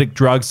paralytic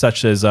drugs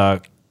such as,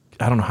 I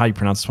don't know how you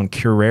pronounce this one,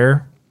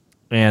 Curare,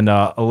 and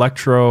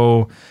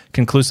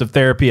electroconclusive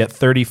therapy at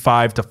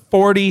 35 to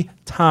 40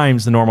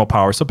 times the normal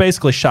power. So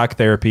basically shock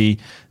therapy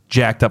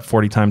jacked up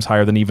 40 times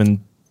higher than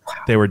even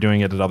they were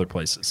doing it at other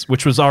places,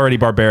 which was already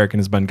barbaric and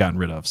has been gotten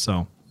rid of.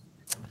 So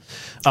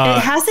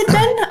it hasn't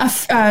been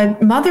a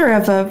mother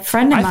of a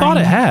friend of mine. I thought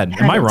it had.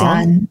 Am I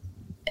wrong?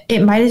 It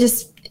might have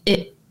just.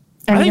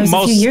 I think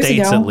most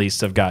states at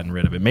least have gotten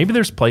rid of it. Maybe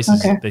there's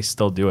places they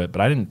still do it,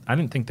 but I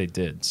didn't think they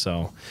did.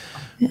 So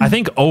I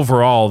think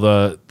overall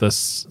the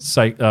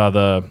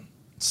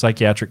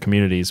psychiatric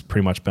community has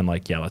pretty much been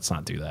like, yeah, let's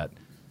not do that.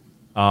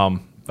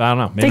 I don't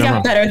know. Maybe they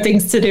got better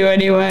things to do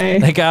anyway.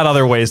 They got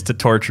other ways to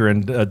torture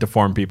and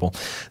deform people.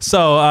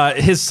 So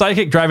his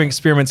psychic driving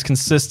experiments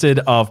consisted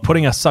of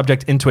putting a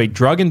subject into a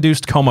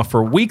drug-induced coma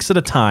for weeks at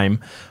a time,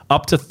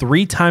 up to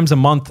 3 times a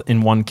month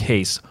in one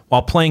case,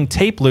 while playing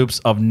tape loops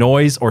of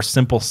noise or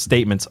simple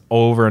statements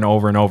over and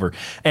over and over.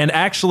 And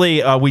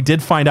actually, we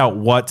did find out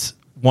what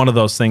one of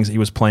those things he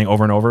was playing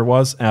over and over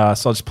was. So I'll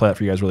just play that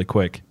for you guys really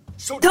quick.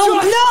 So do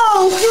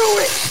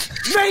it!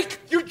 Make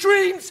your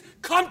dreams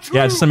come true!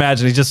 Yeah, just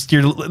imagine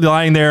you're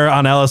lying there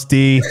on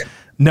LSD,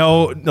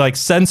 no like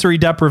sensory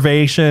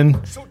deprivation,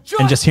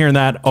 and just hearing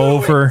that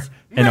over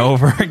and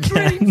over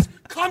again.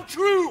 Come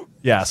true!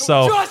 Yeah,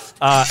 so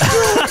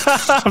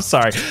I'm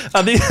sorry.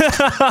 I thought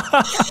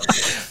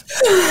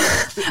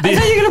you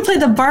were going to play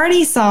the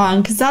Barney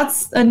song, because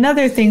that's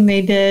another thing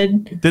they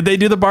did. Did they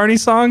do the Barney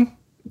song?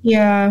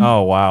 Yeah.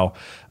 Oh, wow.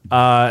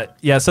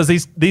 It says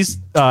these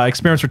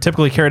experiments were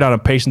typically carried out on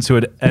patients who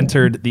had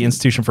entered the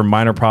institution for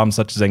minor problems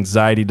such as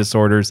anxiety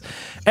disorders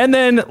and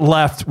then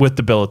left with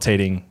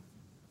debilitating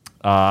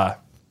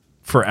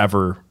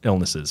forever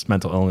illnesses,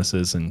 mental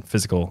illnesses, and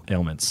physical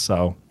ailments.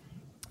 So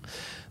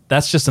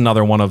that's just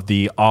another one of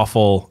the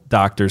awful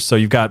doctors. So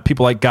you've got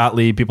people like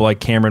Gottlieb, people like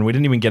Cameron. We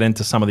didn't even get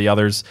into some of the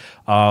others,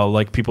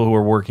 like people who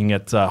are working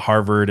at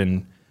Harvard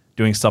and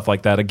doing stuff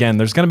like that. Again,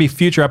 there's going to be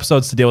future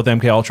episodes to deal with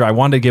MKUltra. I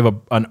wanted to give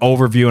an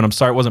overview, and I'm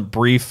sorry it wasn't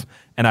brief,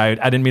 and I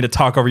didn't mean to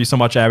talk over you so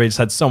much, Abby. I just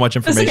had so much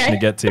information to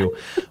get to.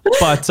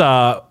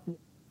 But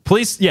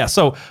please,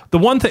 so the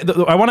one thing,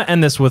 I want to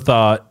end this with,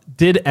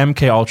 did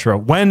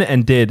MKUltra, when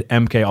and did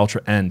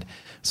MKUltra end?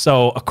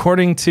 So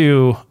according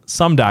to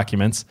some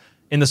documents,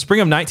 in the spring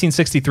of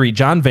 1963,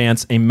 John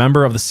Vance, a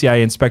member of the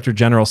CIA Inspector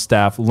General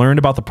staff, learned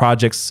about the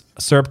project's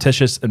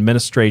surreptitious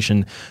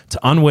administration to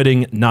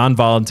unwitting,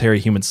 non-voluntary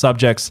human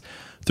subjects.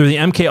 Through the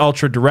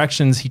MKUltra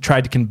directions, he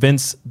tried to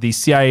convince the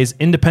CIA's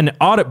independent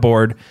audit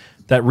board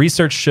that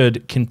research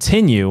should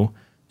continue.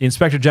 The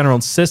Inspector General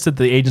insisted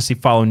that the agency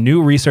follow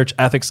new research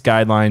ethics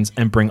guidelines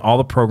and bring all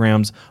the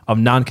programs of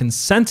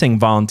non-consenting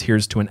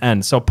volunteers to an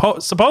end. So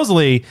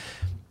supposedly,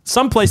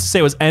 some places say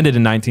it was ended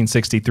in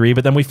 1963,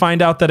 but then we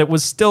find out that it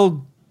was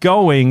still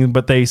going,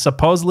 but they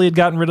supposedly had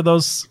gotten rid of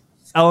those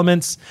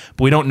elements.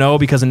 But we don't know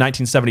because in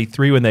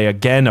 1973, when they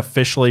again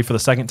officially for the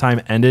second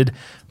time ended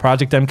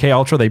Project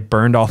MKUltra, they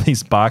burned all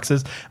these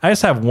boxes. I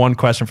just have one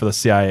question for the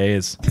CIA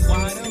is...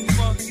 Why the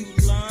fuck you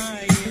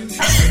lying?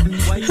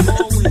 Why you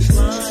always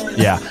lying?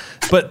 Yeah,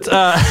 but...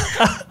 I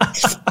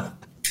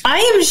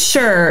am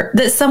sure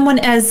that someone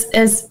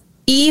as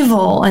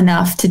evil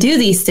enough to do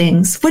these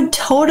things would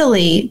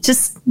totally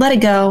just let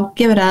it go,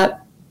 give it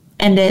up,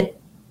 end it.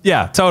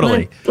 Yeah,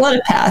 totally. Let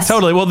it pass.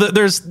 Totally. Well,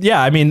 there was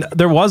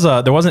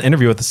an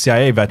interview with a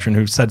CIA veteran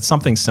who said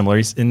something similar.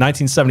 In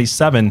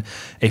 1977,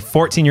 a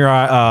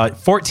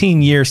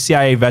 14-year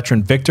CIA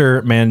veteran,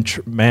 Victor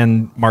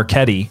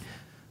Marchetti,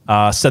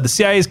 said the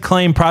CIA's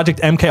claim Project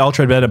MKUltra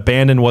had been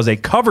abandoned was a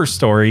cover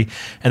story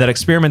and that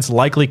experiments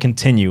likely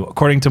continue.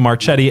 According to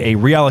Marchetti, a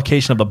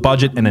reallocation of the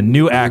budget and a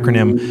new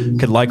acronym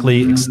could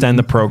likely extend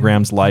the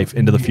program's life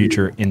into the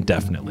future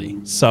indefinitely.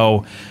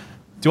 So,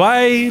 do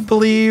I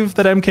believe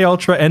that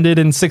MKUltra ended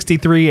in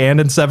 63 and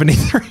in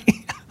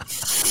 73?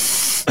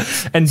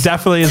 And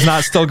definitely is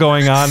not still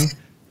going on?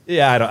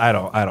 Yeah, I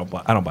don't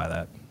buy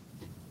that.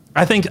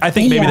 I think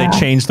maybe they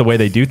changed the way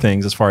they do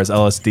things as far as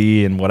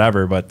LSD and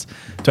whatever, but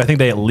do I think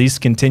they at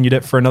least continued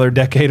it for another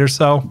decade or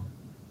so?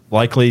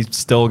 Likely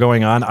still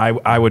going on.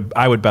 I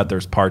would bet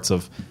there's parts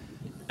of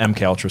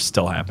MKUltra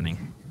still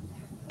happening.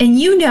 And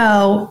you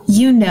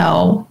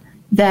know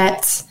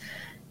that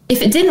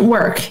if it didn't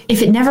work,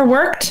 if it never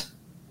worked,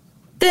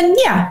 then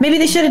yeah, maybe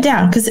they shut it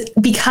down because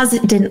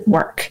it didn't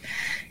work.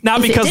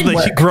 Not because of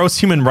the gross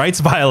human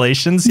rights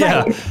violations.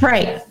 Right, yeah.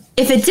 Right.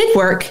 If it did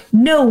work,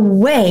 no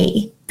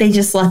way they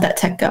just let that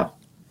tech go.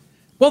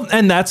 Well,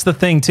 and that's the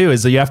thing too,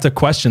 is that you have to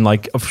question,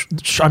 like,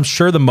 I'm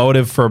sure the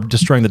motive for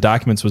destroying the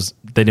documents was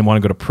they didn't want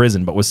to go to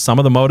prison, but was some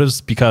of the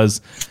motives because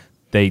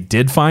they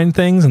did find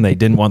things and they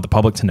didn't want the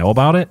public to know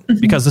about it? Mm-hmm.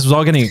 Because this was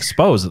all getting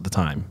exposed at the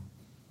time.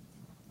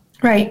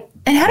 Right.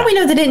 And how do we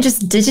know they didn't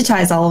just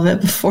digitize all of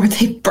it before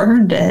they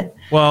burned it?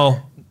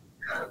 Well,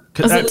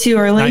 was it too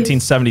early?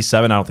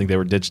 1977, I don't think they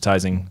were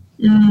digitizing.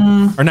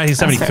 Or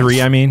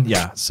 1973, I mean.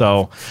 Yeah.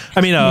 So,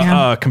 I mean,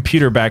 a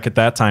computer back at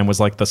that time was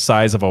like the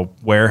size of a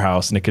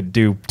warehouse, and it could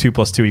do 2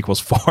 + 2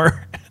 =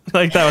 4.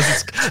 Like that was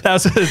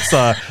its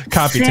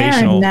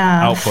computational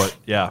output.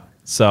 Yeah.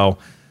 So,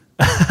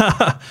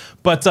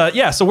 but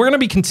so we're going to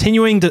be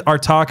continuing our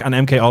talk on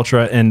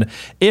MKUltra and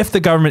if the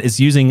government is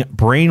using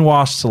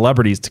brainwashed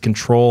celebrities to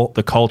control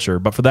the culture.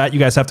 But for that, you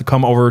guys have to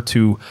come over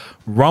to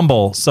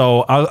Rumble.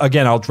 So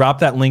I'll drop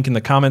that link in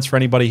the comments for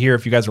anybody here.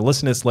 If you guys are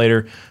listening to this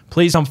later,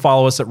 please come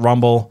follow us at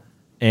Rumble,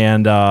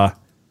 and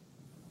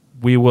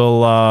we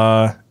will.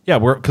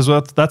 Because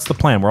that's the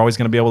plan. We're always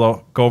going to be able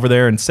to go over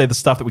there and say the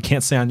stuff that we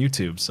can't say on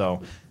YouTube. So,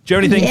 do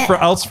you have anything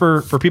else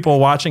for people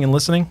watching and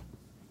listening?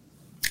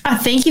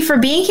 Thank you for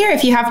being here.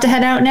 If you have to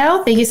head out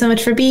now, thank you so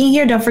much for being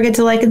here. Don't forget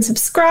to like and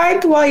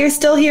subscribe while you're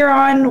still here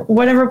on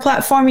whatever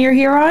platform you're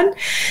here on.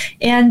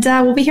 And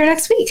we'll be here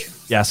next week.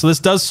 Yeah, so this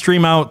does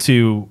stream out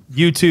to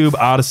YouTube,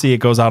 Odyssey. It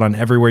goes out on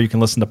everywhere you can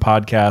listen to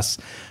podcasts.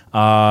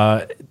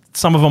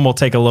 Some of them will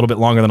take a little bit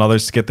longer than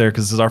others to get there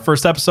because this is our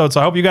first episode.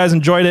 So I hope you guys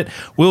enjoyed it.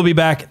 We'll be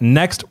back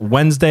next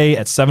Wednesday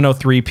at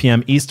 7:03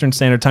 p.m. Eastern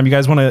Standard Time. You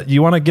guys want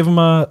to give them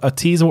a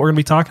tease of what we're going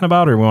to be talking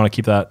about, or we want to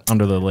keep that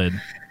under the lid?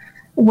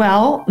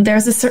 Well,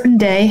 there's a certain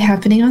day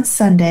happening on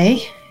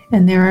Sunday,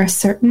 and there are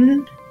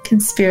certain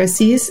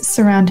conspiracies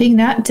surrounding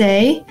that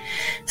day.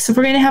 So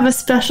we're going to have a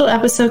special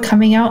episode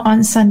coming out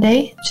on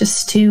Sunday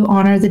just to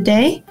honor the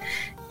day.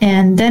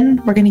 And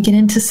then we're going to get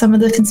into some of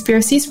the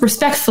conspiracies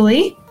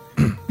respectfully.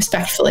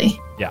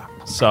 Yeah.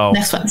 So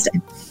next Wednesday.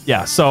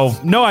 Yeah. So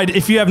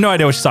if you have no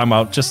idea what she's talking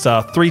about, just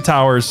 3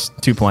 towers,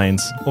 2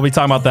 planes. We'll be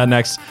talking about that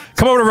next.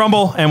 Come over to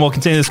Rumble and we'll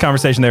continue this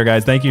conversation there,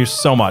 guys. Thank you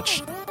so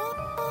much.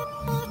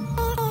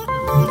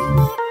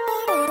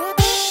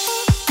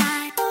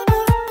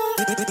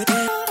 Bye.